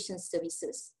inpatient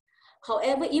services.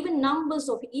 However, even numbers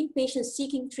of inpatients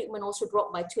seeking treatment also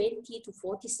dropped by 20 to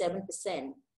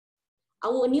 47%.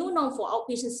 Our new norm for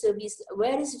outpatient service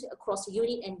varies across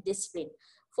unit and discipline.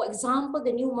 For example,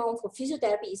 the new norm for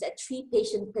physiotherapy is at 3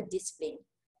 patients per discipline.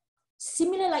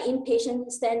 Similar like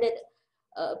inpatient, standard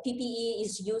PPE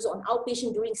is used on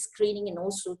outpatient during screening and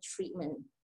also treatment.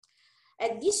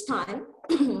 At this time,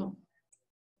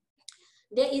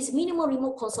 there is minimal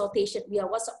remote consultation via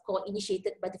WhatsApp call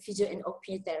initiated by the physio and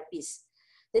occupational therapist.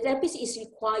 The therapist is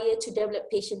required to develop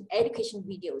patient education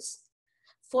videos.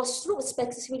 For stroke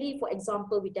specifically, for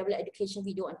example, we develop education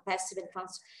video on passive and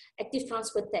active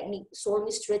transfer technique,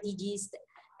 solving strategies,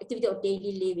 activity of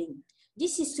daily living.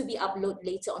 This is to be uploaded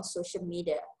later on social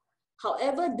media.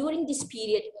 However, during this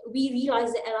period, we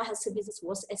realized that allied health services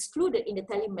was excluded in the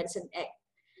Telemedicine Act,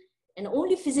 and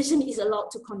only physician is allowed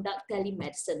to conduct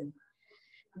telemedicine.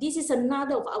 This is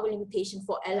another of our limitation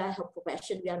for allied health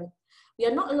profession. We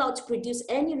are not allowed to produce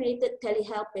any related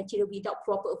telehealth material without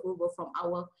proper approval from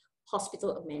our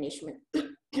hospital management.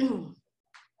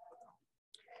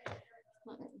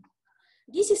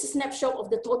 This is a snapshot of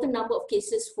the total number of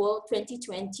cases for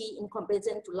 2020 in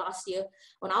comparison to last year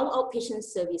on our outpatient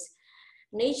service.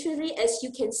 Naturally, as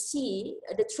you can see,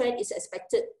 the trend is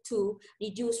expected to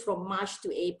reduce from March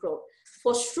to April.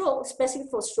 For stroke, especially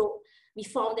for stroke, we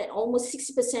found that almost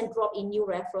 60% drop in new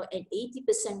referral and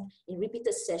 80% in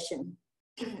repeated session.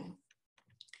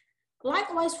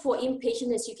 Likewise, for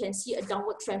inpatient, as you can see, a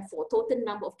downward trend for total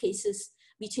number of cases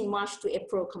between March to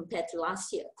April compared to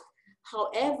last year.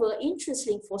 However,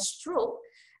 interestingly, for stroke,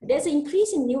 there's an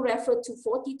increase in new referral to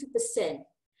 42%.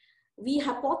 We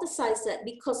hypothesize that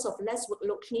because of less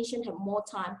workload, clinicians have more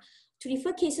time to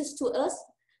refer cases to us,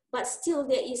 but still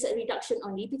there is a reduction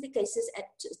on repeated cases at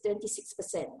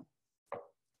 26%.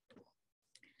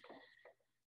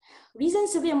 Recent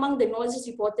survey among the neurologists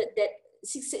reported that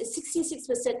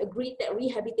 66% agreed that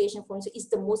rehabilitation, for instance, is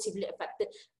the most severely affected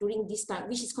during this time,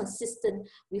 which is consistent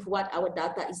with what our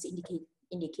data is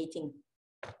indicating.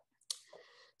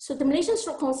 So the Malaysian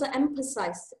Stroke Council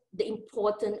emphasized the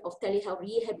importance of telehealth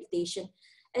rehabilitation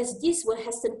as this will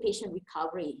hasten patient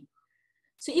recovery.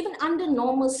 So even under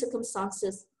normal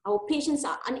circumstances, our patients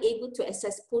are unable to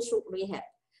access post-stroke rehab.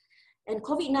 And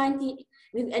COVID-19,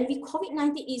 with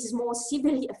COVID-19 is more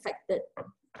severely affected.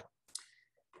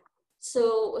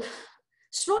 So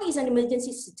stroke is an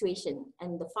emergency situation,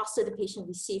 and the faster the patient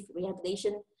receives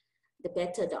rehabilitation, the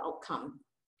better the outcome.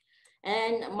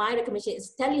 And my recommendation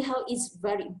is telehealth is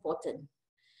very important.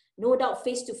 No doubt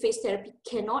face-to-face therapy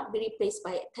cannot be replaced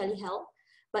by telehealth,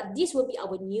 but this will be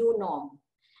our new norm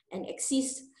and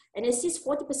assist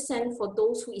 40% for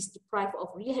those who is deprived of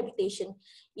rehabilitation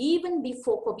even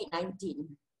before COVID-19.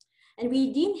 And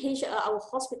within our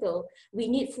hospital, we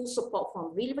need full support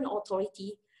from relevant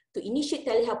authority to initiate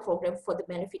telehealth program for the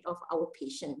benefit of our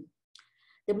patient.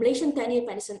 The Malaysian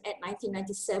Telemedicine Act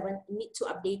 1997 need to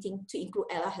updating to include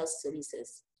allied health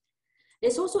services.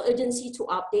 There's also urgency to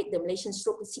update the Malaysian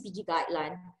Stroke CPG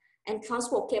guideline and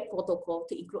transport care protocol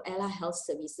to include allied health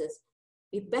services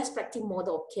with best practice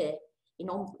model of care in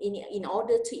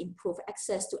order to improve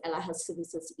access to allied health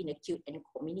services in acute and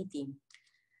community.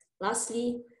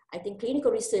 Lastly, I think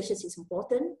clinical research is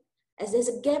important as there's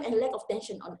a gap and lack of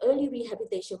attention on early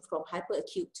rehabilitation from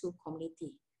hyperacute to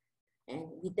community. And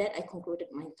with that, I concluded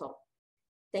my talk.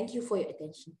 Thank you for your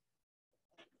attention.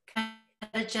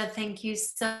 Katijjah, thank you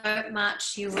so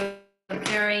much. You were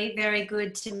very, very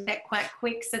good to make that quite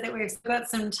quick so that we've got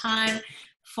some time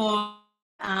for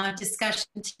our discussion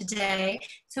today.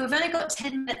 So we've only got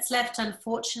 10 minutes left,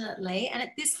 unfortunately. And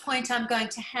at this point, I'm going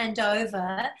to hand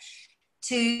over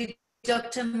to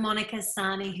Dr. Monica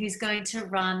Saini, who's going to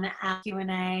run our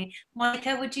Q&A.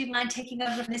 Monica, would you mind taking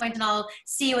over from this point, and I'll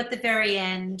see you at the very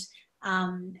end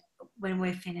when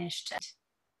we're finished.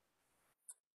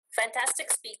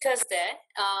 Fantastic speakers there.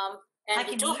 And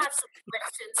we do have some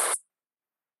questions.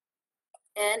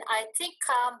 And I think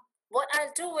what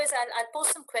I'll do is I'll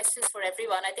post some questions for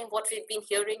everyone. I think what we've been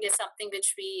hearing is something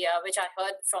which I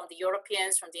heard from the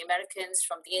Europeans, from the Americans,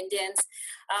 from the Indians.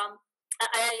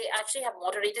 I actually have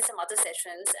moderated some other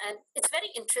sessions, and it's very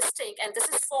interesting. And this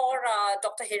is for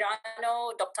Dr.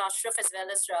 Hirano, Dr. Asyraf, as well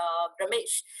as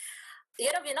Ramesh.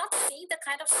 We're not seeing the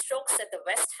kind of strokes that the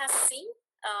West has seen.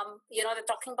 They're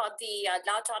talking about the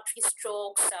large artery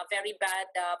strokes, very bad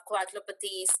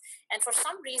coagulopathies, and for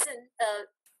some reason,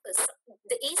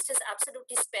 the East is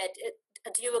absolutely spared.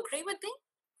 Do you agree with me?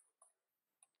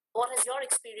 What has your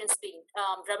experience been,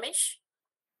 Ramesh?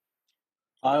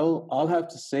 I'll have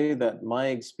to say that my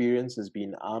experience has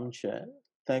been armchair.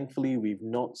 Thankfully, we've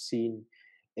not seen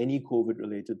any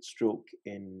COVID-related stroke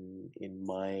in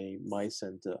my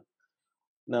center.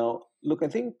 Now, look, I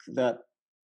think that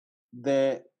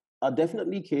there are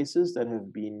definitely cases that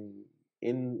have been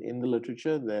in the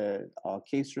literature. There are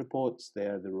case reports,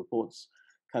 there are the reports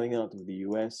coming out of the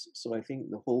US. So I think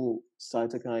the whole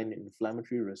cytokine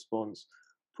inflammatory response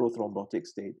prothrombotic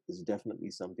state is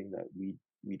definitely something that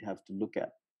we'd have to look at.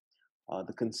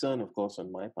 The concern, of course,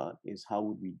 on my part is how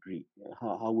would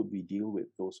we deal with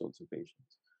those sorts of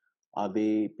patients? Are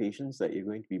they patients that you're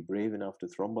going to be brave enough to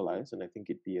thrombolize? And I think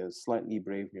it'd be a slightly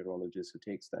brave neurologist who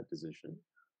takes that decision.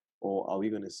 Or are we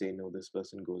going to say, no, this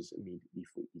person goes immediately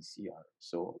for ECR?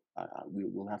 So we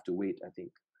will have to wait, I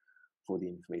think, for the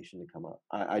information to come out.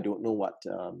 I don't know what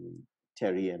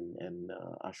Terry and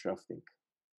Ashraf think.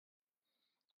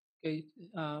 Okay,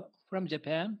 from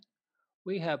Japan,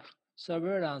 we have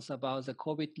surveillance about the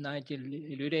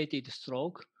COVID-19 related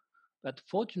stroke, but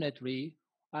fortunately,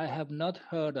 I have not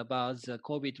heard about the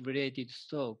COVID-related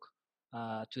stroke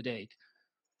to date.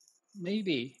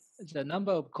 Maybe the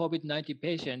number of COVID-19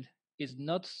 patients is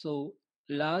not so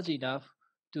large enough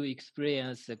to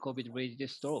experience the COVID-related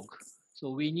stroke. So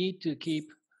we need to keep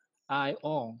eye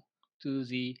on to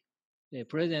the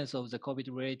presence of the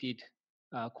COVID-related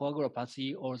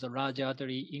coagulopathy or the large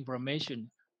artery inflammation.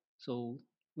 So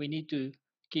we need to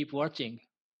keep watching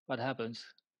what happens.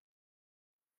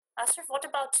 Ashraf, what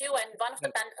about you? And one of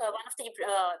the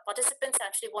participants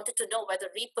actually wanted to know whether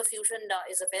reperfusion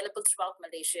is available throughout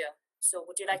Malaysia. So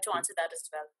would you like to answer that as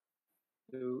well?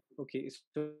 So, okay,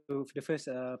 so for the first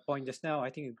point just now, I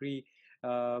think agree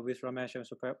with Ramesh and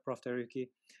Prof. Teruyuki.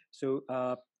 So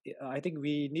I think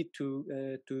we need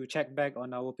to check back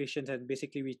on our patients, and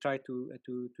basically we try to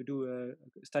do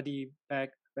a study back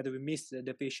whether we missed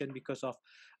the patient because of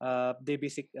they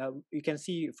you can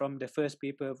see from the first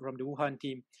paper from the Wuhan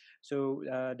team. So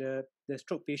the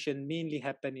stroke patient mainly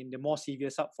happened in the more severe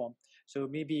subform. So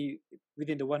maybe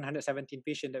within the 117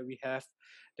 patient that we have,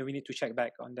 then we need to check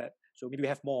back on that. So maybe we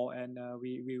have more, and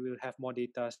we will have more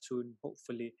data soon,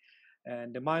 hopefully.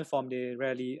 And the mild form, they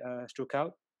rarely stroke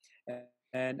out.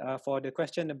 And for the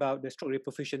question about the stroke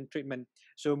reperfusion treatment,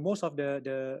 so most of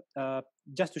the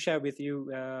just to share with you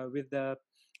with the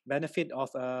benefit of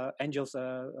Angel's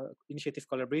initiative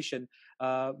collaboration,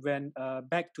 when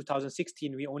back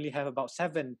 2016 we only have about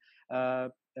 7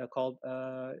 called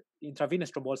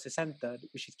intravenous thrombolysis center,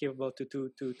 which is capable to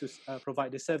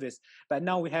provide the service. But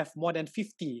now we have more than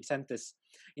 50 centers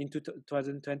in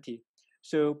 2020.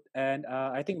 So, and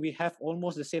I think we have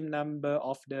almost the same number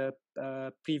of the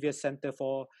previous center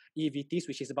for EVTs,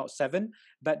 which is about 7,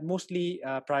 but mostly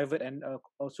private and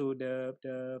also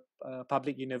the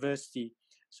public university.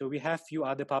 So we have few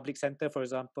other public center, for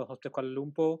example, Hospital Kuala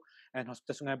Lumpur and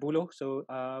Hospital Sungai Buloh. So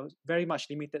very much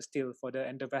limited still for the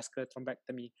endovascular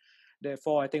thrombectomy.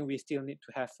 Therefore, I think we still need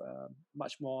to have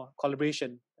much more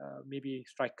collaboration, maybe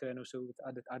Stryker and also with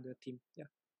other team. Yeah.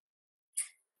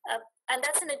 And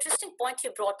that's an interesting point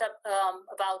you brought up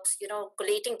about,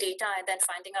 collating data and then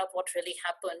finding out what really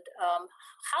happened.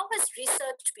 How has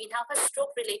research been? How has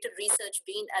stroke-related research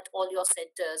been at all your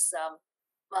centers?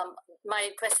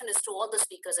 My question is to all the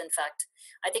speakers, in fact.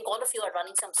 I think all of you are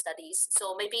running some studies.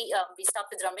 So maybe we start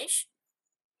with Ramesh.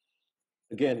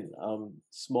 Again,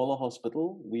 smaller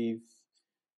hospital, we've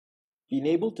been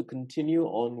able to continue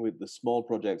on with the small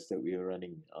projects that we are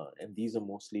running, and these are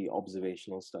mostly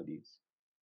observational studies.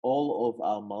 All of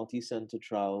our multi-center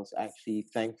trials actually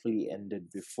thankfully ended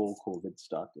before COVID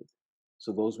started.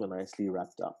 So those were nicely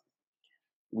wrapped up.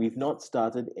 We've not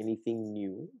started anything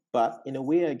new, but in a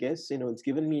way, I guess, it's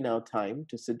given me now time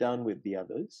to sit down with the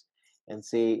others and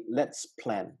say, let's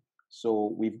plan.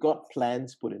 So we've got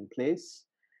plans put in place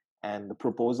and the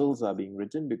proposals are being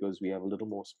written because we have a little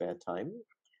more spare time.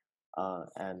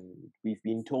 And we've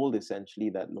been told essentially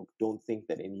that, look, don't think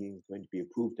that anything is going to be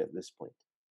approved at this point.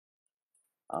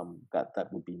 That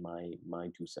would be my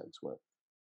 2 cents worth.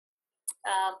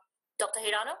 Dr.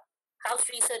 Hirano, how's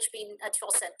research been at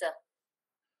your center?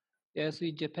 Yes,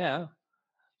 in Japan,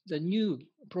 the new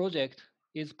project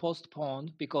is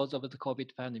postponed because of the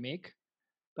COVID pandemic,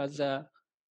 but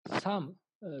some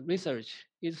research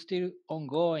is still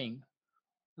ongoing,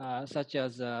 such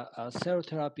as cell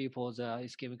therapy for the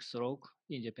ischemic stroke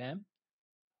in Japan.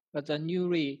 But the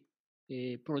newly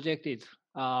projected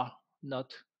are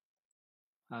not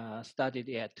started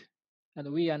yet.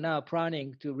 And we are now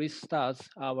planning to restart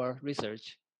our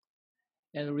research.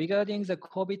 And regarding the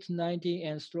COVID-19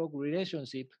 and stroke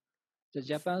relationship, the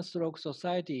Japan Stroke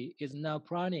Society is now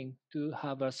planning to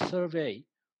have a survey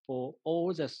for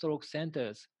all the stroke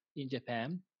centers in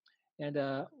Japan. And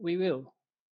we will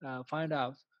find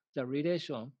out the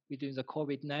relation between the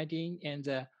COVID-19 and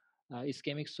the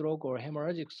ischemic stroke or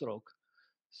hemorrhagic stroke.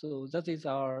 So that is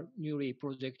our newly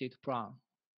projected plan.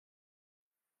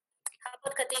 How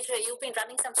about Katijjahbe? You've been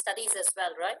running some studies as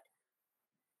well, right?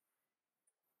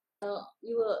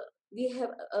 We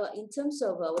have, in terms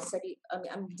of our study,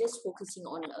 I'm just focusing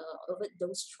on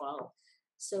those trials.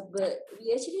 So, but we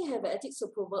actually have ethics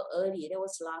approval early. That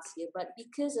was last year. But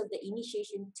because of the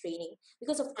initiation training,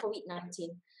 because of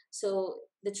COVID-19, so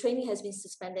the training has been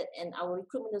suspended and our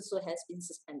recruitment also has been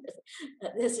suspended.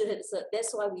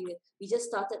 That's why we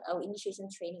just started our initiation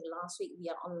training last week. We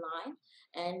are online,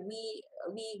 and we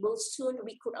will soon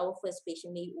recruit our first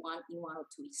patient, maybe in 1 or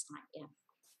 2 weeks' time. Yeah.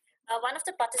 One of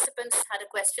the participants had a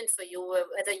question for you,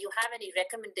 whether you have any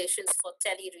recommendations for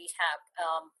tele-rehab.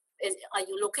 Are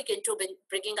you looking into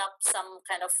bringing up some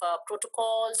kind of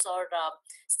protocols or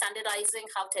standardizing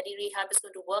how tele-rehab is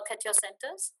going to work at your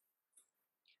centers?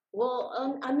 Well,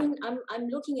 I mean, I'm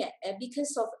looking at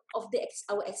because of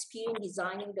our experience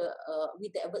designing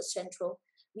with the Albert Central,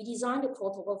 we designed a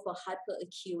protocol for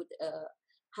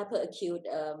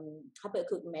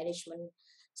hyperacute management.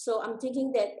 So I'm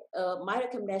thinking that my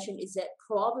recommendation is that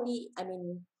probably, I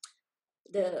mean,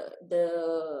 the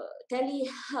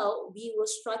telehealth, we will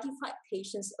stratify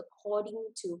patients according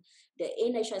to the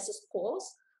NHS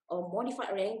scores or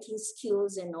modified ranking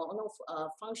skills and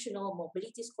functional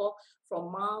mobility score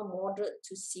from mild, moderate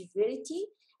to severity.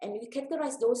 And we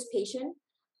categorize those patients,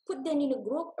 put them in a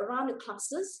group around the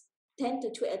classes, 10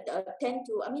 to,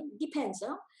 I mean, depends.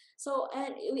 Huh? So,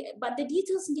 but the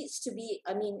details needs to be,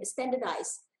 I mean,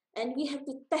 standardized. And we have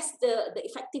to test the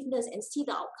effectiveness and see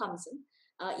the outcomes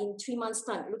in 3 months'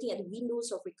 time, looking at the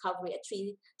windows of recovery at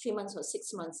three months or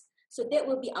 6 months. So that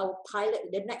will be our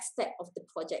pilot, the next step of the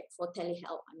project for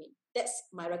telehealth. I mean, that's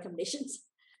my recommendations.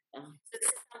 So this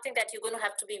is something that you're going to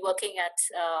have to be working at.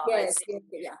 Yes,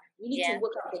 yeah. We need to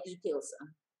work out the details.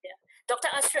 Yeah. Dr.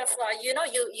 Asyraf, you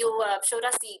showed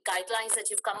us the guidelines that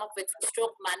you've come up with for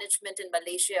stroke management in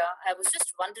Malaysia. I was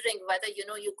just wondering whether,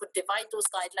 you could divide those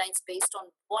guidelines based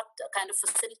on what kind of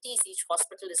facilities each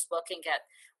hospital is working at,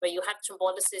 where you have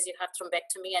thrombolysis, you have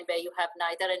thrombectomy, and where you have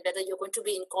neither, and whether you're going to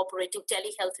be incorporating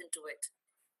telehealth into it.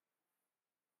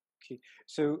 Okay,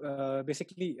 so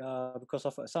basically, because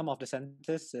of some of the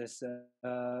centers is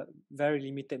very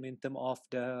limited in terms of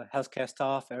the healthcare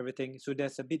staff, everything. So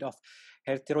there's a bit of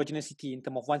heterogeneity in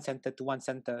terms of one center to one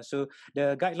center. So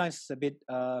the guidelines is a bit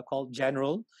called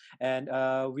general, and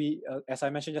we, as I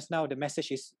mentioned just now, the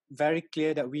message is very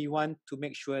clear that we want to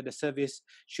make sure the service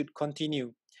should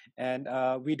continue, and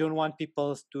we don't want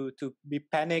people to be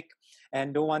panicked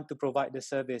and don't want to provide the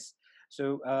service.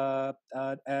 So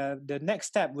the next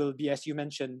step will be, as you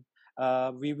mentioned,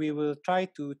 we will try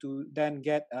to then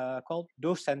get called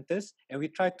those centers, and we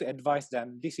try to advise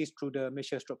them. This is through the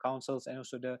Malaysia Stroke Councils and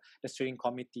also the steering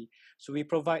committee. So we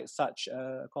provide such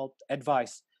called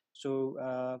advice.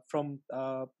 So from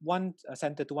one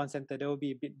center to one center, there will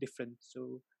be a bit different.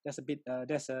 So that's a bit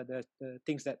that's the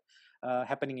things that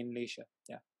happening in Malaysia.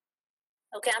 Yeah.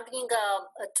 Okay, I'm being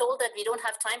told that we don't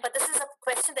have time, but this is a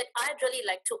question that I'd really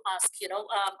like to ask.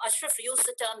 Asyraf used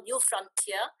the term new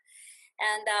frontier,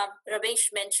 and Ramesh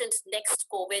mentioned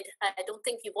next COVID. I don't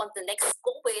think we want the next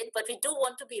COVID, but we do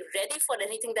want to be ready for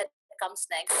anything that comes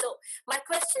next. So my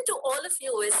question to all of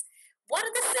you is, what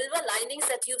are the silver linings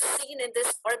that you've seen in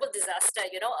this horrible disaster?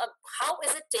 How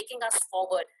is it taking us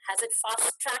forward? Has it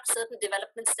fast-tracked certain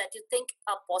developments that you think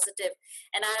are positive?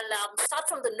 And I'll start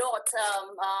from the north.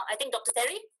 I think Dr.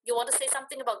 Terry, you want to say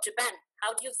something about Japan?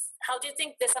 How do you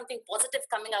think there's something positive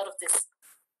coming out of this?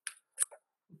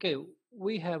 Okay,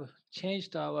 we have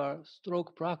changed our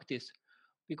stroke practice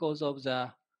because of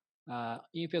the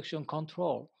infection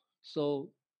control.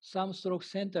 So some stroke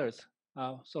centers,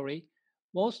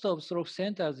 most of stroke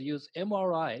centers use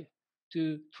MRI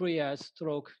to triage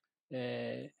stroke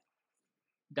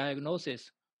diagnosis.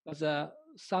 But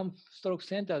some stroke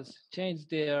centers changed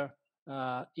their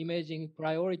imaging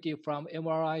priority from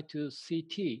MRI to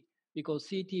CT because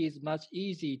CT is much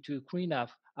easy to clean up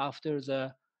after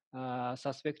the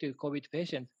suspected COVID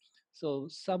patient. So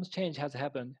some change has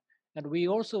happened. And we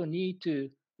also need to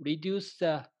reduce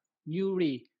the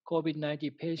newly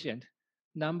COVID-19 patient.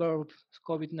 Number of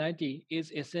COVID-19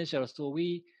 is essential. So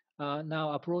we are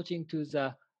now approaching to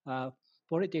the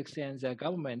politics and the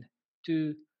government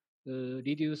to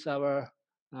reduce our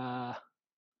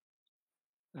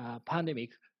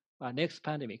next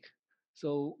pandemic.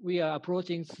 So we are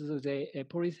approaching to the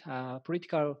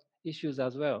political issues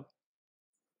as well.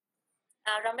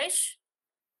 Ramesh,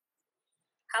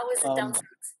 how is it done?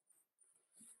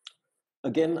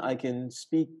 Again, I can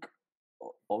speak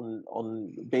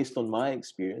on based on my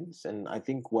experience, and I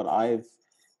think what I've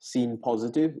seen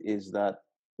positive is that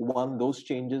one, those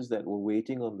changes that were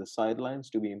waiting on the sidelines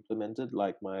to be implemented,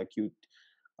 like my acute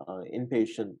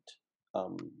inpatient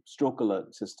stroke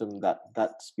alert system,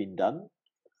 that's been done.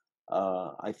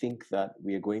 I think that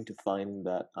we are going to find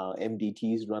that our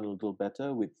MDTs run a little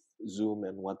better with Zoom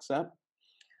and WhatsApp.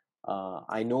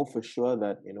 I know for sure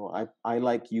that, you know, I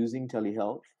like using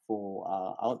telehealth for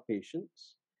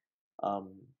outpatients.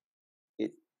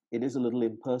 It is a little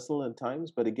impersonal at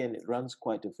times, but again, it runs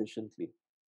quite efficiently.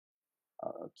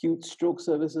 Acute stroke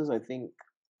services, I think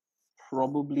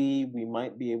probably we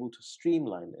might be able to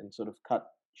streamline and sort of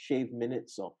shave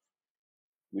minutes off,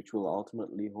 which will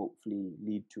ultimately, hopefully,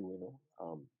 lead to, you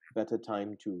know, better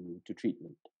time to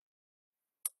treatment.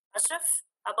 Asyraf,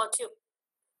 how about you?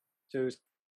 So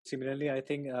similarly, I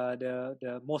think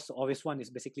the most obvious one is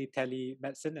basically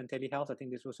telemedicine and telehealth. I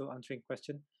think this was also answering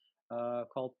question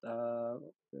called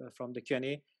from the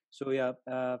Q&A. So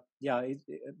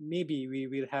maybe we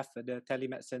will have the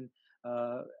telemedicine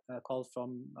call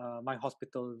from my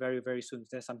hospital very, very soon.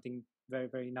 There's something very,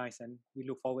 very nice, and we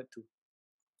look forward to.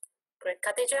 Great.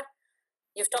 Katijjah,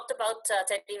 you've talked about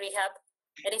tele-rehab.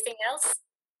 Anything else?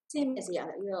 Same as, yeah,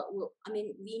 I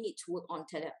mean, we need to work on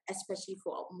tele, especially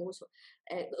for most,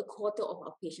 a quarter of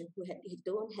our patients who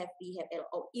don't have rehab at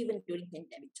all, even during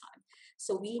pandemic time.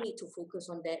 So we need to focus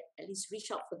on that, at least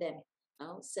reach out for them.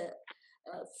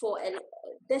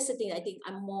 That's the thing, I think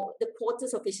I'm more, the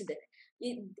quarters of patients,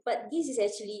 but this is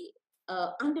actually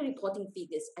under-reporting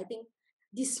figures. I think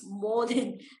this more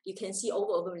than you can see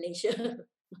all over Malaysia.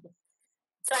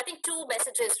 So I think two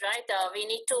messages, right? We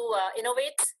need to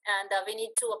innovate, and we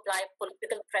need to apply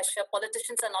political pressure.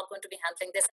 Politicians are not going to be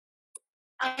handling this.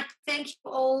 I thank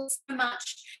you all so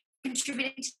much for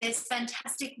contributing to this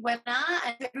fantastic webinar,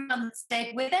 and to everyone that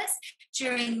stayed with us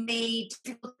during the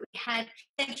difficulty we had.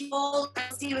 Thank you all.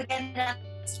 I'll see you again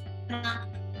next webinar,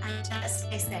 and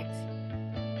stay safe.